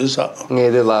Langantes,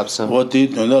 what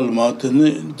did Nonal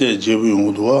Martin de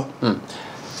Jebudua?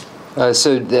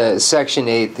 So the section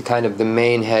 8, the kind of the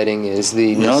main heading is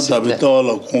the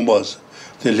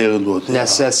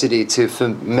necessity to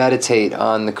meditate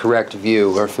on the correct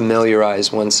view or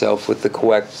familiarize oneself with the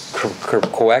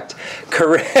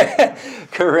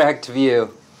correct view.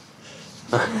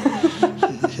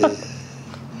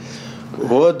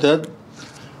 What that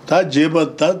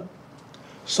jeba that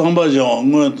somebody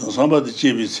on somebody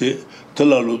chibi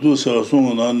tell a ludu so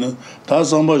soon on that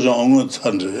somebody on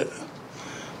Sandre.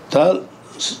 That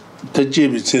the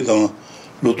chibi said on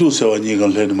ludu so on you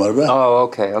can let him. Oh,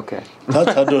 okay.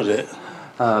 That's how do it.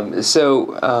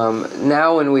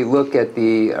 Now when we look at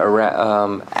the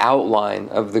outline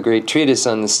of the great treatise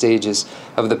on the stages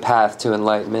of the path to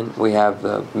enlightenment, we have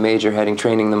the major heading,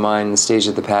 Training the Mind, the stage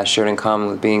of the path shared in common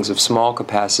with beings of small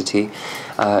capacity.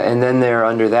 And then there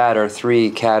under that are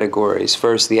 3 categories.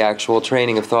 First, the actual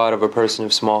training of thought of a person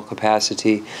of small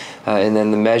capacity, and then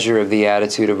the measure of the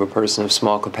attitude of a person of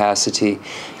small capacity,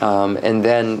 and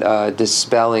then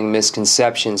dispelling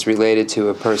misconceptions related to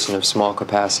a person of small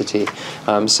capacity.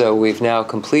 So we've now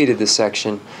completed the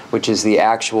section, which is the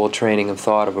actual training of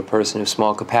thought of a person of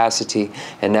small capacity,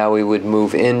 and now we would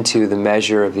move into the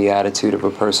measure of the attitude of a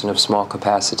person of small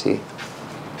capacity.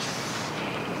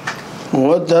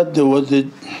 What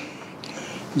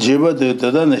Jeba de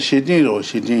Tadana Shidin or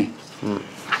Shidin.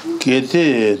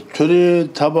 Gete Ture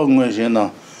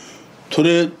Tabangwashena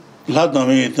Ture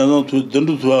Ladami, Tano to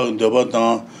Dendutua and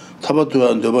Debatan,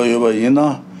 Tabatua and Debayova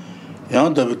Yena,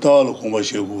 Yanta Vital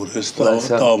Kumbashu,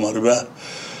 Tamarba.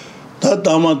 That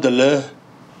Dama Dele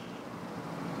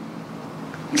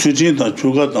Chujita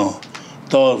Chugatan,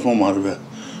 Tawasun Marbe,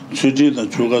 Chujita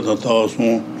Chugata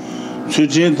Tawasun,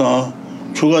 Chujita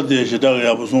Chugate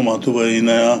Shidagabusuma Tuba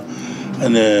Inaya,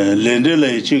 and Lendela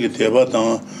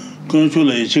Chikitebatan,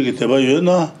 Kunchula Chikiteba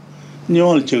Yuna,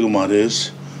 Niol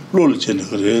Chigumares, Lul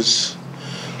Chenegres,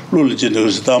 Lul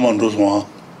Chenegres Taman Rosma,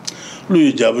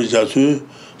 Louis Jabijatu,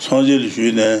 Sanjil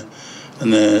Shune,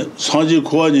 and Sanji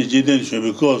Kwani Jiden should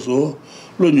be cause so,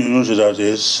 Lunion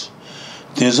Shadares.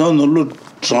 Tenzin no Lut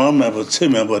Tram member,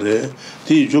 same member, the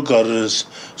Jukares,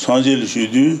 Sanjil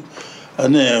Shudu,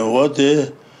 and what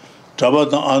the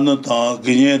Tabata Anata,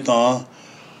 Guineta,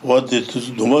 what the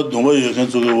Dumba you can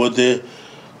do what the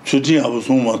Chutin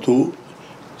Abusuma to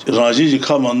Raji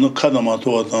Kaman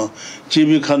Kanamato,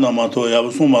 Chibi Kanamato,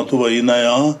 Abusuma to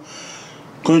Inaya,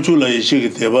 Conchula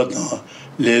Chikitebata,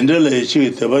 Lendela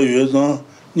Chikiteba Yuza,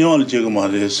 Nyon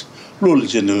Jigmares, Lul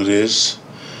Generes,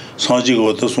 Sanji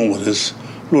Water Sumares,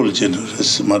 Lul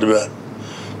Generes, Marba,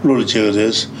 Lul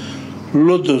Generes,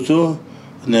 Lototo,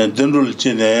 Dendrul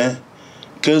Chene,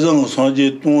 Kazan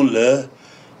Sanji Tunle,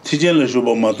 Tijan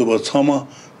Shuba Matuba Sama,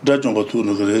 Dragon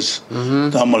Batunagres,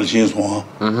 Tamal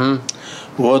Chinswa.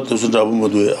 What does the Dabu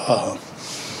do? Ah.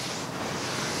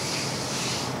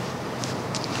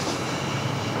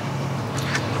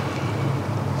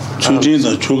 Chujin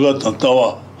the Chuga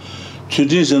Tantawa.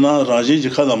 Chujin na Raji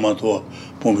Kadamato,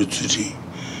 Pombi Chujin.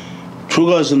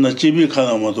 Chugas in the Chibi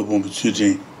Kanamato Pombi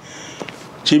Chujin.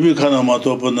 Chibi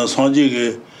Kanamato, Puna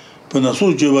Sanji, Puna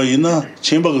Sujuba Ina,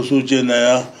 Chimba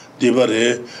Sujena,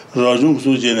 Debare, Rajung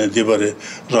Sujena Debare,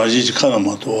 Raji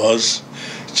Kanamato was.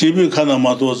 Chibi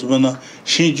Kanamato was Bena,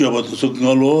 Shinjaba to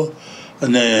Sukalo,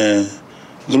 and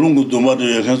Glungu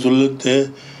Dumadu Khensur,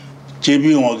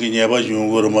 Chibi Waginaba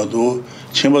Jungurmadu,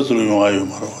 Chemba Sulumayo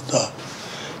Marota.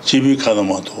 Chibi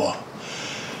Kanamato.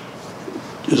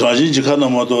 Raji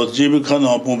Kanamato, Chibi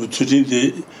Kanapum,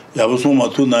 Chutin, Yabusuma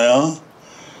Tunaya,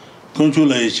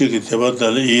 Conchula Chikiteba,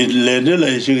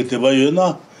 Ledela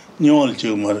Chikiteba, Nyon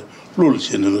Chimar, Lul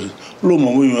Chenegre,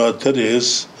 Luma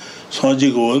Teres,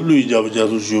 Sanjigo, Louis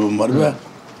Jabajasu Marba.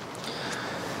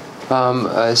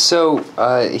 So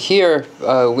here,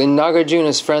 in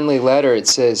Nagarjuna's friendly letter, it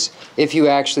says, if you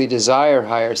actually desire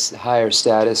higher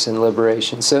status and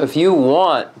liberation, so if you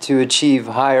want to achieve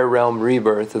higher realm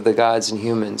rebirth of the gods and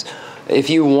humans, if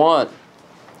you want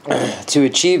to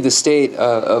achieve the state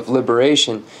of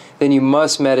liberation, then you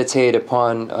must meditate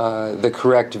upon the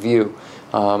correct view.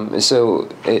 So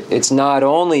it's not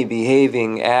only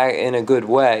behaving in a good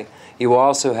way, you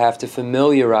also have to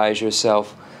familiarize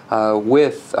yourself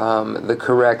with the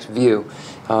correct view.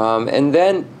 And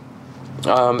then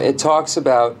it talks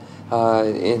about,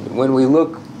 when we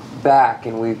look back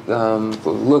and we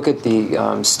look at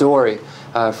the story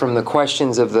from the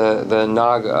questions of the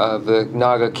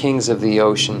Naga kings of the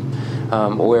ocean,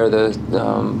 where the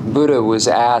Buddha was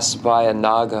asked by a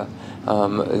Naga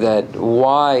that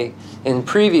why in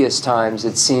previous times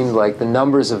it seemed like the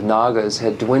numbers of Nagas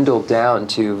had dwindled down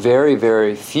to very,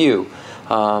 very few.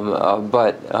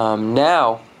 But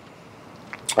now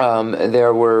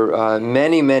there were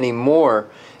many, many more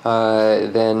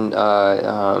than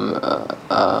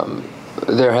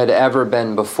there had ever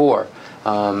been before.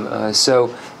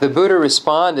 So the Buddha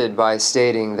responded by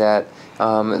stating that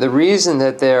the reason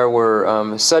that there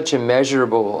were such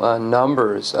immeasurable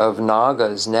numbers of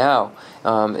Nagas now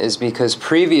is because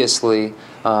previously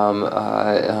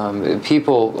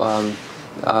people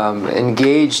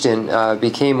engaged in,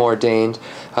 became ordained,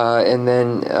 and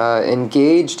then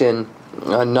engaged in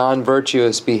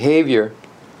non-virtuous behavior,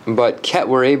 but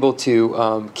were able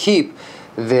to keep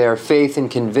their faith and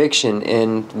conviction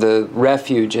in the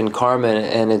refuge and karma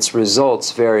and its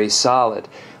results very solid.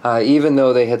 Even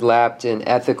though they had lapped in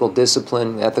ethical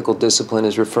discipline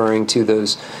is referring to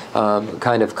those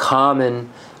kind of common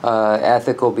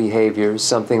ethical behaviors,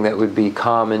 something that would be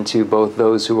common to both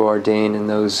those who are ordained and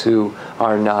those who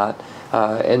are not.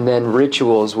 And then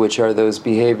rituals, which are those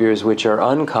behaviors which are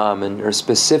uncommon or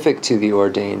specific to the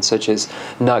ordained, such as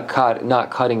not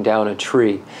cutting down a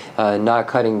tree. Not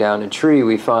cutting down a tree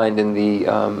we find in the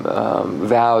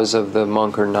vows of the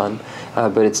monk or nun,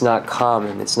 but it's not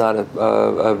common. It's not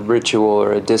a ritual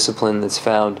or a discipline that's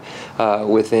found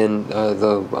within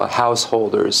the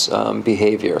householder's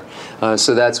behavior.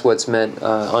 So that's what's meant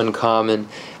uncommon.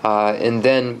 And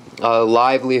then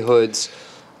livelihoods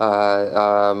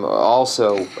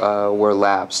also were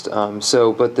lapsed.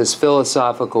 But this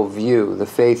philosophical view, the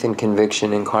faith and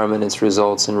conviction in karma and its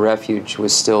results and refuge,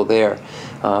 was still there.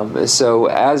 So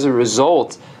as a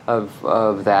result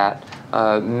of that,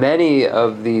 many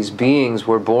of these beings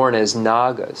were born as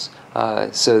Nagas.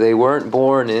 So they weren't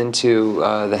born into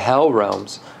the hell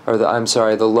realms, or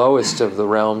the lowest of the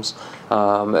realms.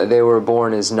 They were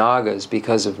born as Nagas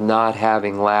because of not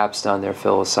having lapsed on their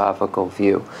philosophical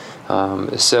view.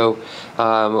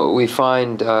 We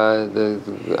find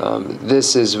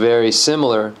this is very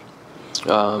similar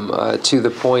to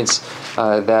the points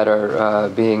that are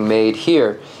being made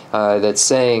here, that's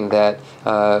saying that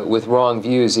with wrong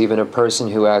views, even a person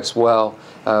who acts well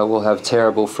will have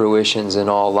terrible fruitions in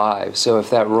all lives. So if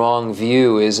that wrong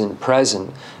view isn't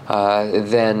present,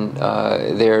 then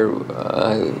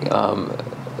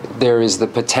there is the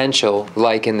potential,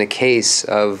 like in the case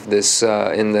of this,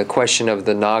 in the question of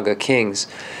the Naga kings,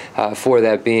 for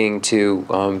that being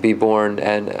to be born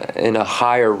and in a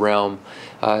higher realm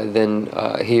than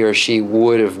he or she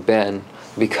would have been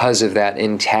because of that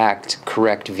intact,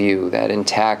 correct view, that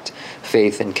intact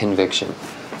faith and conviction.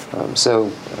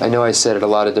 So I know I said it a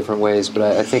lot of different ways, but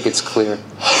I think it's clear.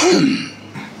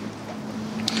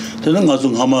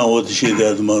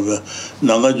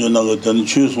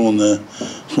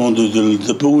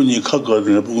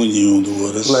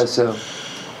 Bless you.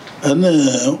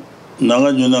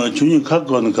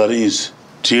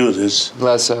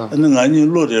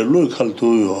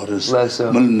 Bless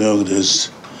you.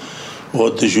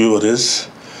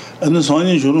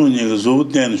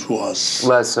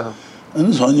 Bless you.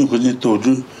 And Sonny could to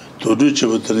do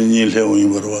Chivatani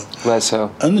Leo Bless you.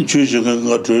 And the church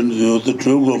got the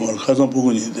true woman, Cousin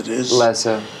Puguni, the rest. Bless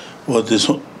you. What is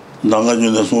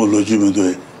Nangajuna small logic do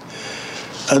it.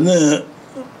 And the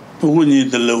Puguni,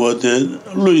 the level, the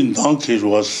Louis Donkey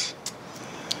was.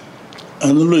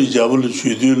 And the Louis Jabal,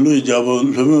 Louis Jabal,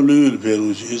 Louis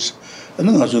Peruges, and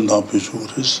then I should not be sure.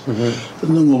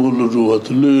 And then we will do what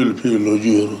Louis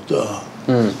Perugia.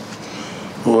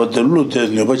 What the Lord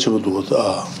never do.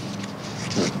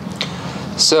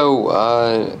 So,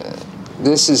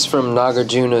 this is from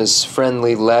Nagarjuna's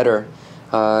friendly letter,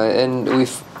 and we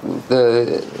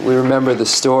remember the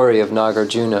story of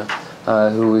Nagarjuna,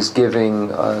 who was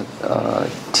giving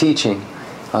teaching,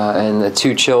 and the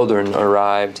two children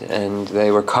arrived, and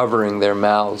they were covering their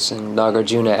mouths, and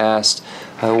Nagarjuna asked,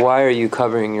 why are you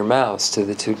covering your mouths to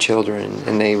the two children?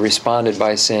 And they responded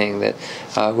by saying that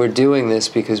we're doing this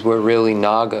because we're really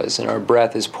Nagas, and our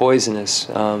breath is poisonous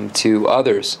to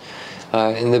others.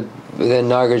 Then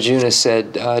Nagarjuna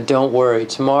said, don't worry,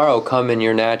 tomorrow come in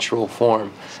your natural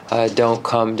form. Don't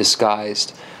come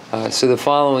disguised. So the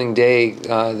following day,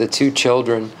 the two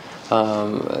children,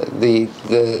 the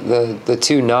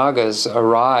two Nagas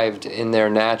arrived in their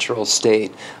natural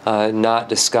state, not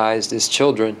disguised as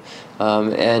children.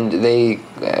 And they,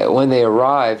 when they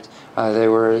arrived, they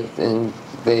were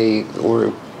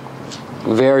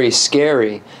very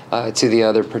scary to the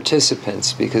other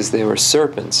participants because they were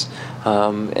serpents.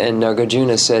 And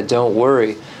Nagarjuna said, don't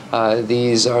worry,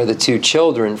 these are the two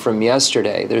children from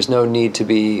yesterday. There's no need to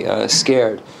be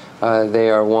scared. They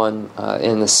are one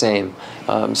in the same.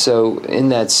 So in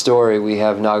that story we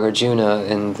have Nagarjuna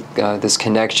and this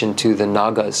connection to the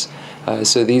Nagas.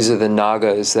 So these are the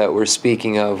Nagas that we're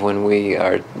speaking of when we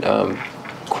are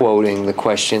quoting the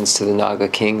questions to the Naga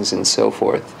kings and so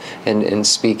forth, and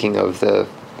speaking of the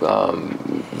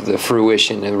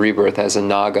fruition and rebirth as a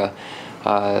Naga.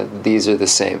 These are the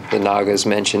same. The Nagas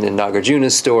mentioned in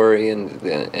Nagarjuna's story, and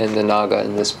the Naga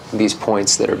in these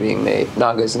points that are being made.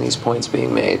 Nagas and these points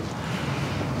being made.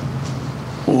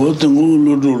 What the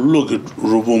look at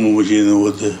Rubo machine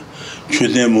with the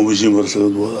Chenmo machine was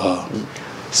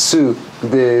Su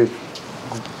the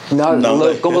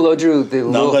Gombolodru the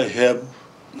Naga have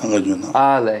Nagarjuna.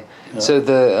 Ale. So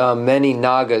the many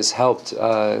Nagas helped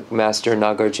Master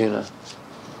Nagarjuna.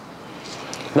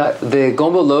 The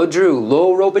Gombolodru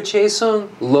Lo Robache song?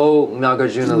 Lo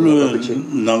Nagarjuna Lo Robache.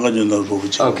 Nagarjuna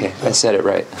Robache. Okay, I said it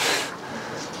right.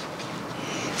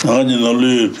 Nagarjuna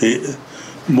Lu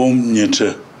Mom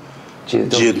Nietzsche.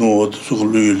 Jedno to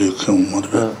Lu come.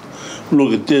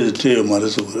 Look at this tail,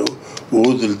 Maris.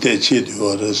 Would the Techi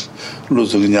or us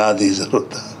losing Yadis.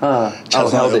 I'll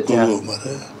hold it.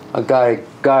 A guy,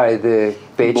 the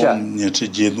Becha. Nietzsche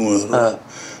Jedno.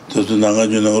 To the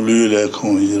Nagarjuna Lu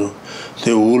come.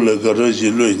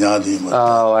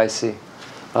 Oh, I see.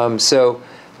 So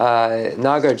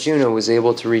Nagarjuna was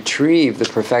able to retrieve the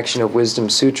Perfection of Wisdom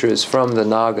Sutras from the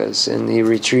Nagas, and he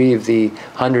retrieved the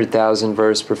 100,000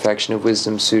 verse Perfection of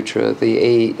Wisdom Sutra,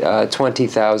 the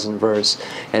 20,000 verse,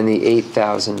 and the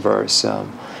 8,000 verse.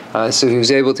 So he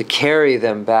was able to carry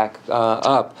them back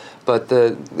up, but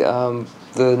the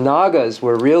Nagas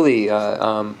were really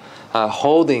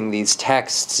holding these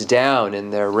texts down in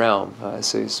their realm.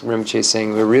 So Rinpoche is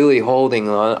saying we're really holding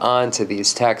on to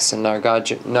these texts, and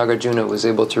Nagarjuna was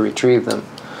able to retrieve them.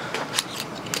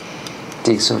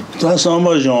 Dixon.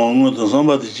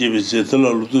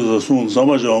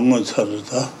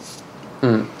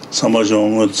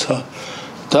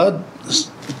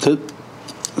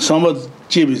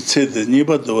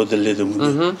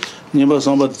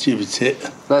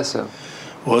 That's so.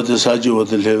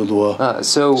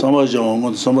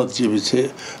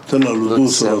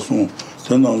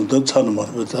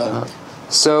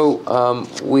 So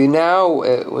we now,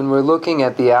 when we're looking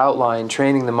at the outline,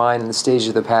 training the mind in the stage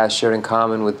of the past shared in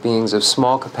common with beings of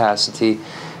small capacity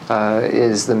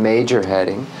is the major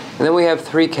heading. And then we have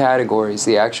three categories: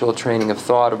 the actual training of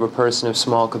thought of a person of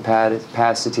small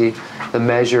capacity, the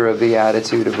measure of the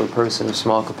attitude of a person of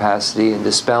small capacity, and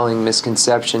dispelling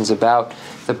misconceptions about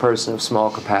the person of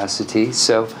small capacity.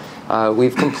 So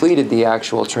we've completed the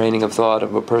actual training of thought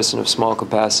of a person of small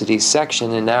capacity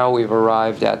section, and now we've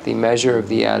arrived at the measure of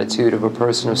the attitude of a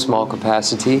person of small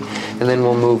capacity, and then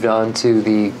we'll move on to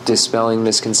the dispelling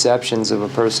misconceptions of a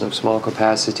person of small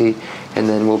capacity, and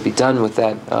then we'll be done with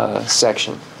that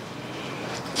section.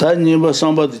 Nimba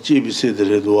samba de chibi se de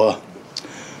redwa.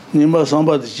 Nimba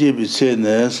samba de chibi se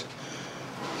nes.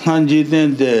 Hanji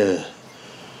den de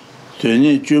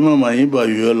tuni juma ma yiba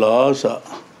yue la sa.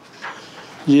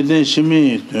 Jiden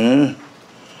shimi tun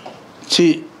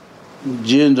chi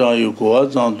jin zang yu kwa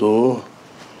zang do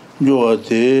yuwa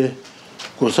de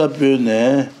kusa pyo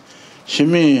ne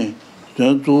shimi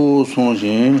tun tu song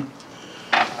xin.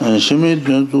 Shimi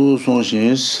tun tu song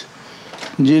xin.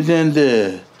 Jiden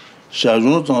de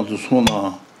Shajun zang tu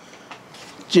suna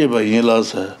jeba yin la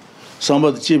sa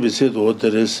samba de jebe se do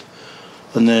deres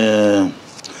ne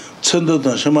chenda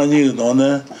da shama ni do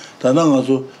ne da na ga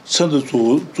so chenda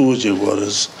zu je go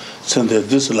res chenda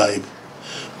this life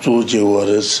zu je go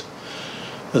res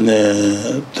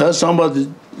ne ta samba de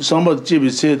jebe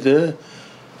se de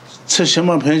che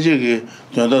shama pen je ge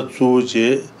da da zu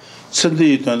je chenda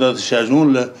yi da da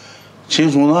shajun le qin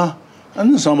suna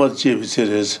an samba de jebe se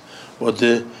res wo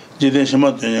de Jiden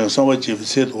shima tunyang samba jibi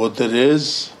set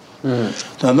oteres.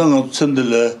 Tandang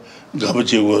tsendele gaba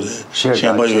jigore,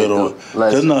 shenpa yoro.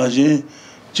 Tena ajin,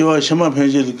 jiwa shima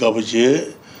penjili gaba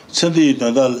jie, tsendi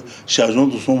tanda shajun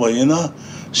tu sumba ina,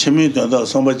 shimi tanda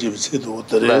samba jibi set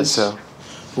oteres.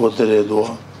 Otere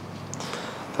doa.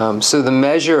 So the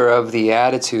measure of the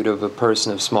attitude of a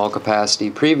person of small capacity.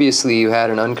 Previously you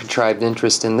had an uncontrived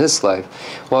interest in this life,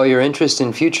 while your interest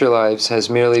in future lives has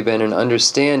merely been an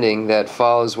understanding that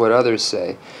follows what others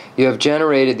say. You have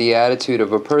generated the attitude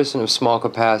of a person of small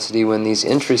capacity when these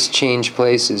interests change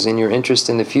places and your interest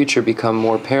in the future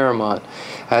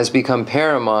has become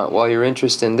paramount, while your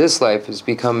interest in this life has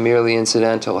become merely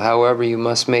incidental. However, you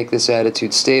must make this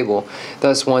attitude stable.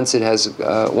 Thus, once it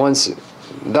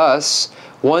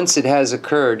has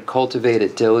occurred, cultivate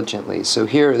it diligently. So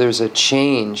here there's a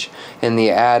change in the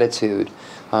attitude.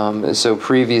 So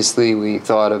previously we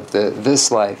thought of this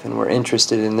life and we're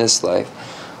interested in this life.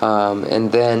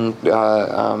 And then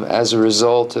as a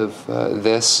result of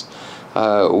this,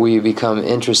 we become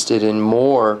interested in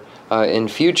more in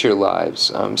future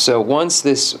lives. So once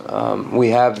we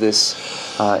have this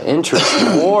interest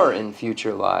more in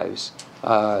future lives,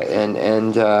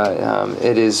 and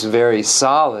it is very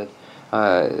solid,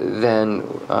 then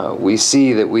we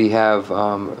see that we have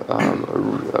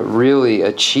really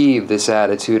achieved this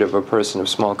attitude of a person of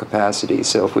small capacity.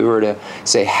 So if we were to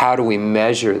say, how do we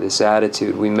measure this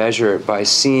attitude? We measure it by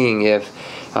seeing if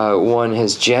one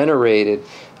has generated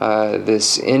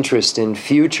this interest in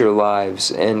future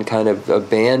lives and kind of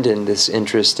abandoned this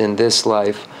interest in this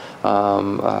life,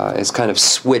 has kind of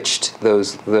switched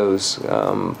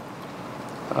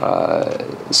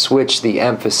switch the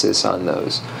emphasis on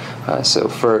those. So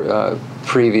for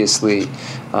previously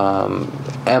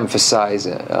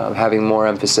having more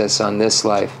emphasis on this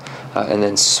life, and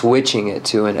then switching it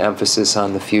to an emphasis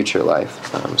on the future life.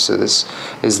 So this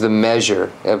is the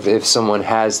measure of if someone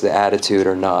has the attitude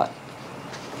or not.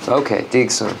 Okay,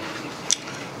 Dixon.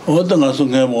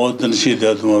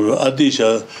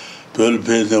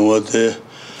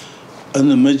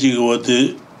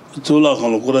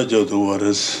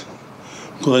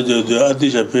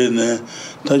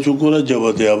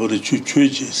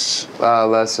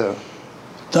 Lesso.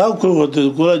 다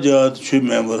그것도 고라자 주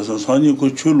멤버서 선이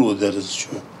그 줄로 되르스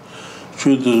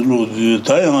줄로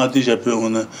다양한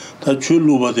디자병은 다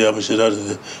줄로 받아야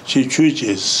하시라데 시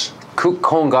주제스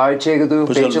콩가르체도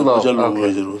베줄로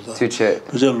투체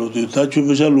베줄로도 다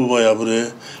주베줄로 봐야 그래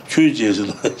주제스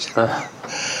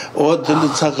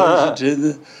어떤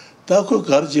차가지 다그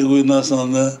가르치고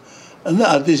있나서는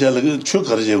나 아디샬 주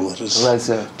가르치고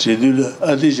그랬어 제들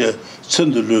아디샬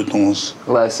선들로 동스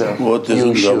라서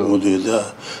어떤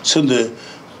거보다 선데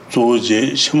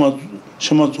조제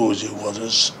심마 조제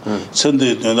와서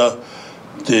선데 되나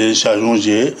대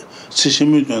샤종제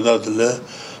시심이 되다들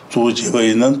조제가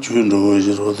있는 주인으로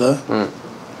이제로다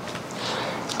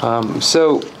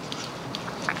So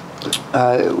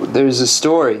there's a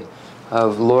story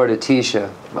of Lord Atisha,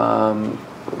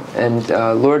 and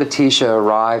Lord Atisha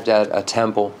arrived at a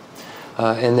temple,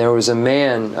 and there was a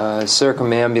man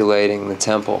circumambulating the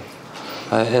temple,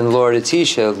 and Lord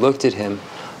Atisha looked at him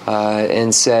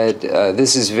and said,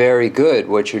 "This is very good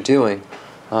what you're doing,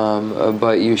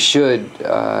 but you should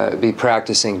be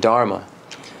practicing Dharma."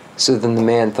 So then the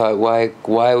man thought,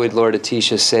 why would Lord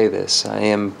Atisha say this? I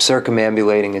am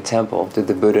circumambulating a temple. Did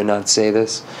the Buddha not say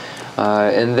this?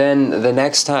 And then the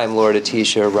next time Lord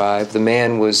Atisha arrived, the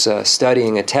man was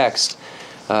studying a text,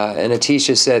 and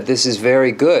Atisha said, "This is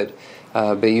very good,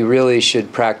 but you really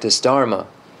should practice Dharma."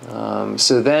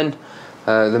 So then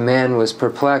the man was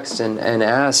perplexed and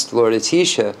asked Lord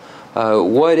Atisha,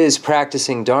 what is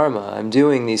practicing Dharma? I'm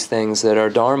doing these things that are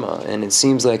Dharma, and it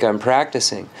seems like I'm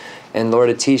practicing. And Lord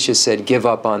Atisha said, give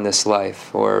up on this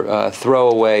life, or throw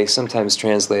away, sometimes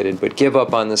translated, but give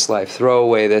up on this life, throw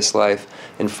away this life,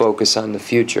 and focus on the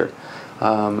future.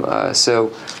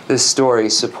 So this story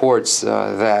supports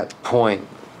that point,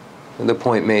 the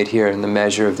point made here in the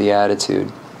measure of the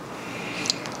attitude.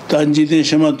 지든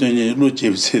심한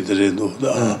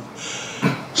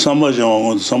돈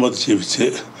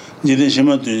사바지세 지든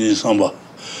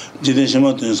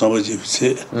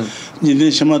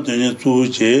심한 돈이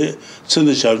조제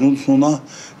천의 샤중 수나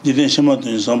지든 심한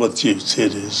돈이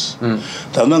사바지세레스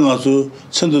다른 가서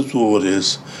천의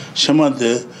조어레스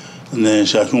심한데 네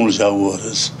샤중을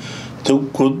자고레스 또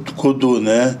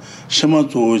고도네 심한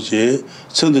조제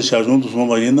천의 샤중도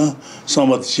소마이나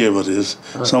사바지세레스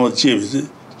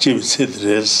사바지세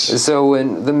So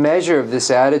when the measure of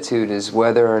this attitude is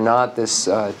whether or not this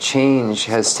change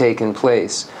has taken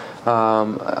place.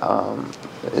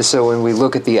 So when we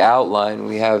look at the outline,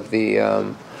 we have the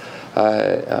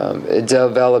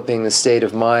developing the state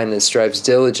of mind that strives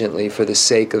diligently for the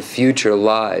sake of future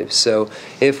lives. So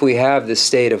if we have the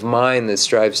state of mind that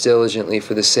strives diligently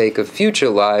for the sake of future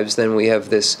lives, then we have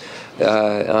this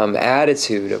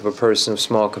attitude of a person of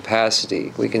small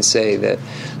capacity. We can say that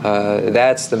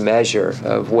that's the measure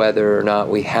of whether or not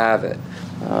we have it.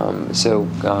 So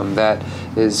that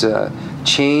is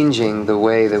changing the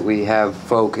way that we have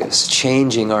focus,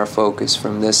 changing our focus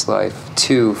from this life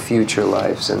to future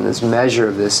lives. And this measure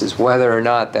of this is whether or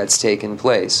not that's taken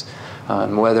place,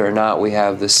 whether or not we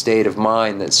have the state of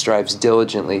mind that strives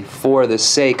diligently for the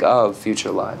sake of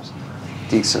future lives.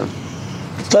 Dixon.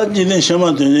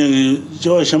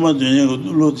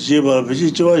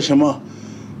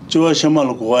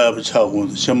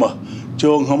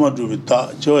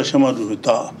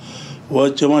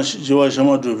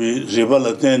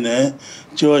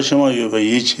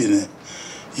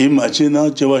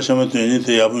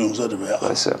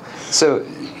 So,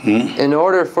 in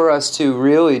order for us to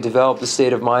really develop the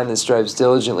state of mind that strives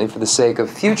diligently for the sake of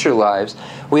future lives,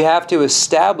 we have to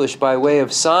establish by way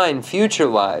of sign future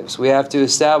lives. We have to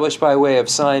establish by way of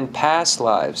sign past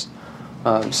lives.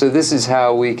 So this is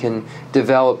how we can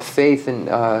develop faith and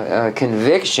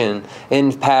conviction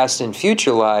in past and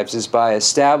future lives, is by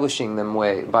establishing them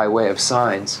by way of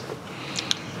signs.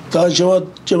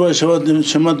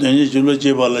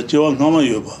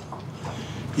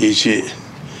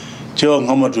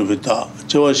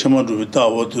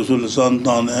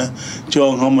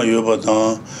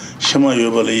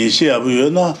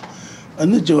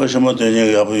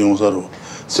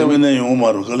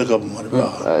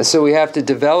 So we have to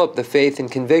develop the faith and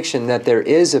conviction that there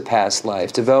is a past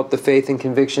life, develop the faith and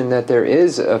conviction that there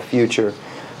is a future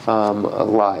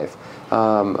life.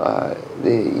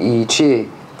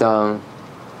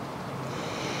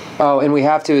 Oh, and we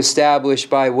have to establish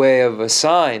by way of a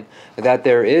sign that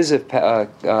there is a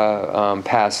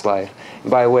past life,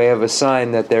 by way of a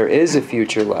sign that there is a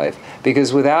future life.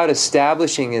 Because without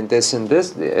establishing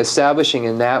establishing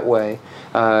in that way,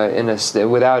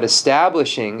 without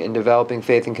establishing and developing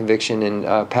faith and conviction in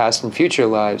past and future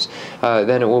lives,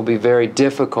 then it will be very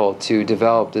difficult to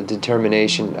develop the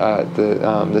determination,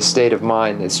 the state of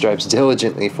mind that strives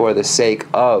diligently for the sake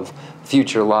of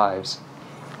future lives.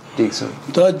 So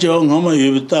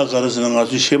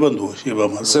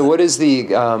what is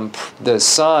the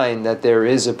sign that there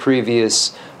is a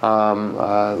previous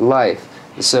life?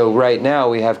 So right now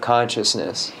we have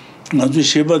consciousness. So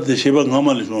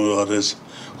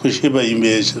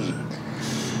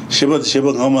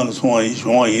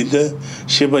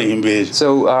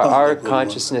our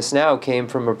consciousness now came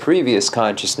from a previous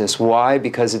consciousness. Why?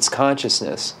 Because it's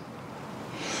consciousness.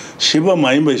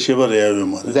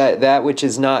 That which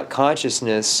is not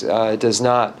consciousness does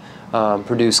not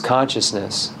produce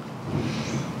consciousness.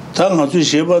 So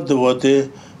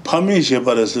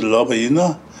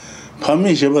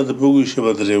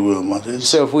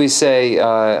if we say,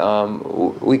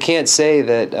 we can't say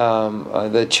that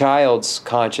the child's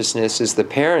consciousness is the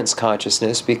parent's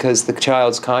consciousness, because the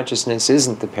child's consciousness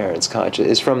isn't the parent's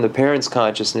consciousness. It's from the parent's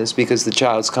consciousness, because the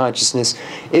child's consciousness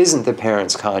isn't the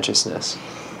parent's consciousness.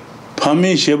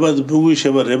 Pami sheba the bugu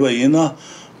sheba reba ina,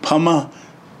 Pama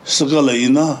Sagala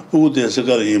ina, Bugu de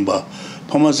Sagala imba,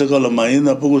 Pama Sagala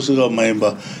maina, Bugu Sagala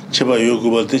maimba, Cheba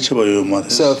Yoguba, Cheba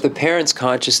Yomaris. So if the parent's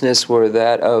consciousness were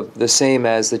that of the same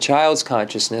as the child's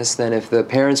consciousness, then if the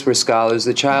parents were scholars,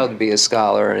 the child would be a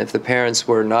scholar, and if the parents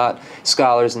were not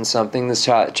scholars in something, the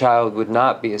child would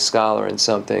not be a scholar in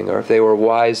something, or if they were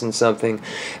wise in something,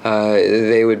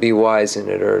 they would be wise in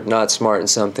it, or not smart in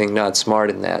something, not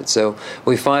smart in that. So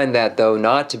we find that, though,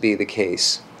 not to be the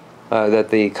case, that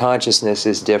the consciousness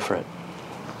is different.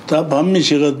 So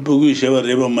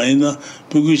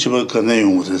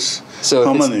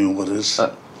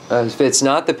if it's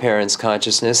not the parent's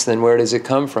consciousness, then where does it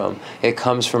come from? It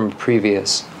comes from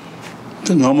previous.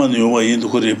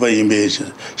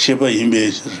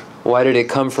 Why did it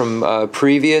come from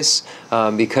previous?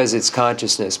 Because it's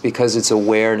consciousness, because it's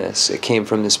awareness. It came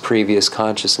from this previous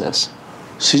consciousness.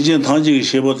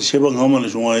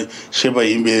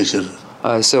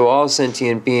 So all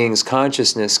sentient beings'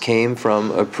 consciousness came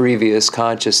from a previous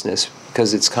consciousness,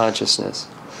 because it's consciousness.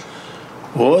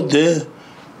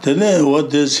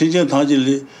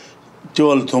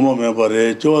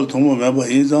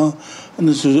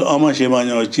 Since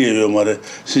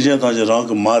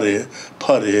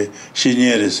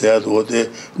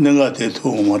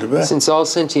all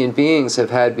sentient beings have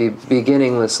had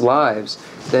beginningless lives,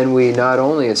 then we not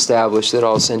only establish that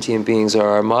all sentient beings are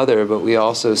our mother, but we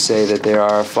also say that they are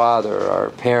our father,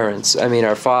 our parents,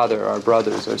 our father, our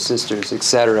brothers, our sisters,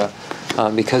 etc.,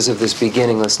 because of this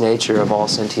beginningless nature of all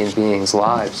sentient beings'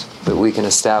 lives that we can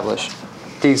establish.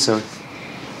 Tenzin.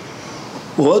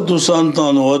 What do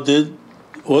Santan,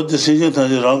 what the Singing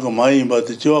Tanjiranga Mayim, but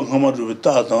the Joan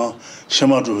Hamaduvita,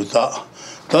 Shamaduvita.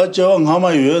 That Joan Hama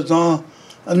Yueta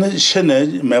and the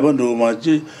Shene, Mabandu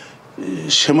Maji,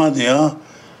 Shemadia,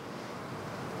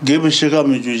 gave a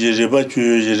Shikami Riba,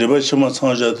 Riba Shema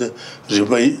Sanja,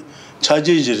 Riba,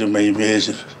 Charges, may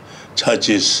measure,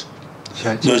 charges.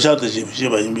 Yojata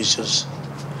Shiba in Bishes.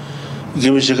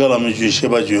 Give a Shikalami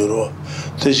Sheba Juro,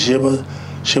 the Sheba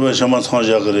Shema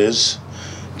Sanja Grace.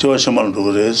 Shaman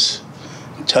Dores,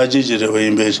 Charges River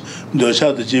image,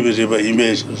 Dosha the Jibi River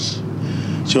images.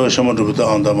 Shaman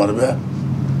on the Marbe.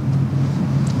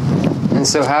 And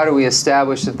so, how do we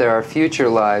establish that there are future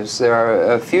lives? There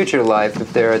are a future life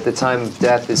if there, at the time of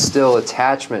death, is still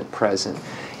attachment present.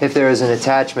 If there is an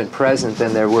attachment present,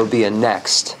 then there will be a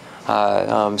next.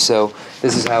 So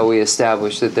this is how we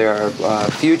establish that there are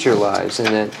future lives, and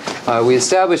that we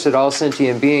establish that all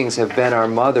sentient beings have been our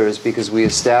mothers because we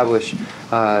establish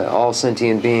all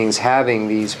sentient beings having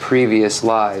these previous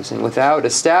lives. And without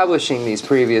establishing these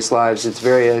previous lives, it's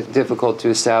very difficult to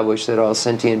establish that all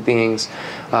sentient beings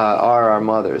are our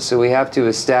mothers. So we have to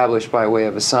establish by way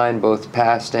of a sign both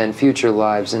past and future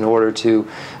lives in order to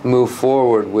move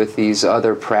forward with these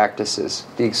other practices.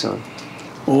 Tenzin.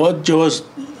 What was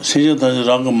Singing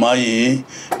Tanjiranga Mai,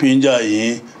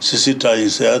 Pinjai, Sisita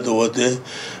said what the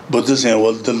Buddhism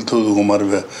was to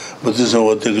Marve, Buddhism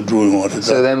what they drew.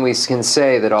 So then we can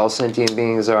say that all sentient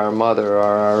beings are our mother,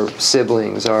 are our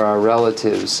siblings, are our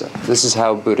relatives. This is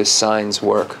how Buddhist signs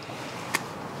work.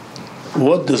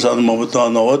 What does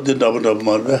Anmavatana, what did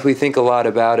Marve? If we think a lot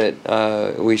about it,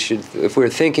 we should, if we're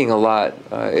thinking a lot,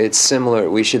 it's similar,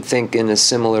 we should think in a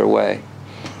similar way.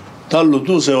 So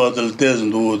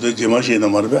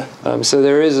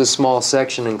there is a small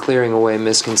section in clearing away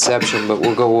misconception, but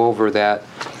we'll go over that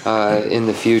in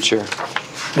the future.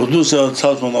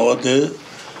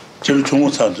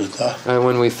 And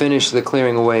when we finish the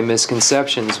clearing away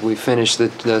misconceptions, we finish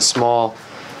the small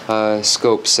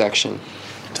scope section.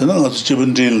 And then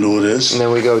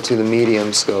we go to the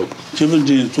medium scope. So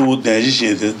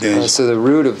the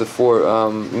root of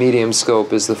the medium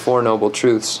scope is the Four Noble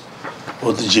Truths.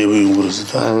 And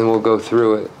we'll go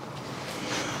through it.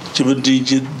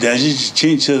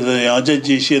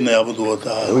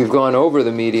 We've gone over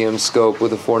the medium scope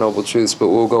with the Four Noble Truths, but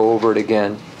we'll go over it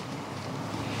again.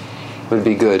 Would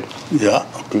be good. Yeah.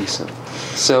 Decent.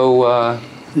 So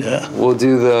we'll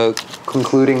do the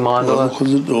concluding mandala.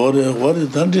 What is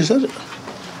done?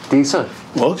 Decent.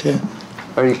 Okay.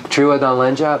 Are you true at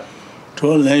Lenjap?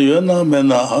 So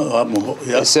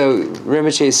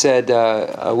Rinpoche said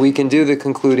we can do the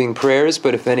concluding prayers,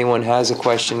 but if anyone has a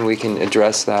question, we can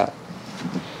address that.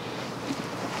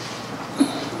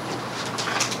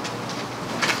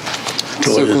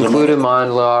 So conclude a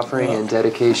mandala offering and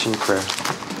dedication prayer.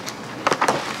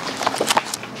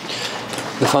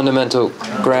 The fundamental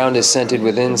ground is scented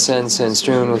with incense and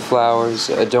strewn with flowers,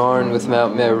 adorned with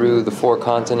Mount Meru, the four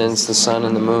continents, the sun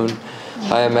and the moon.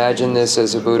 I imagine this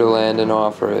as a Buddha land and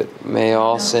offer it. May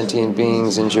all sentient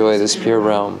beings enjoy this pure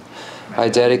realm. I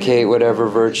dedicate whatever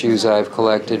virtues I have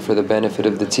collected for the benefit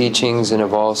of the teachings and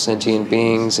of all sentient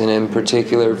beings, and in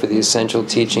particular for the essential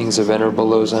teachings of Venerable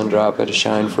Lobsang Drapa to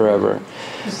shine forever.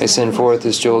 I send forth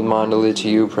this jeweled mandala to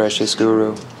you, precious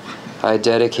Guru. I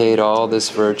dedicate all this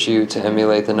virtue to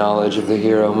emulate the knowledge of the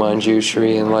hero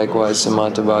Manjushri and likewise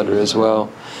Samantabhadra as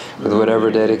well, with whatever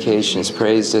dedication is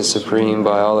praised as supreme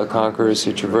by all the conquerors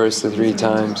who traverse the three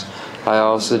times. I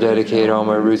also dedicate all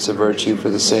my roots of virtue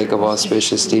for the sake of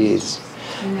auspicious deeds.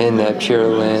 In that pure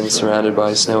land surrounded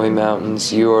by snowy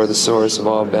mountains, you are the source of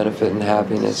all benefit and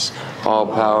happiness.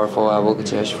 All-powerful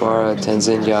Avalokiteshvara,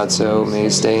 Tenzin Gyatso, may you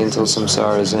stay until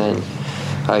samsara's end.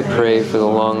 I pray for the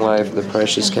long life of the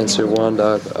precious Khensur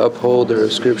Wandak, upholder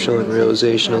of scriptural and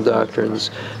realizational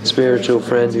doctrines, spiritual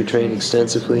friend who trained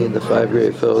extensively in the 5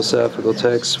 great philosophical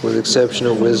texts with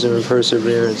exceptional wisdom and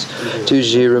perseverance.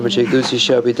 Tuji Rinpoche Gutsi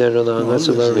Shabi Dendalang,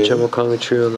 Lamrim Chenmo Kong True.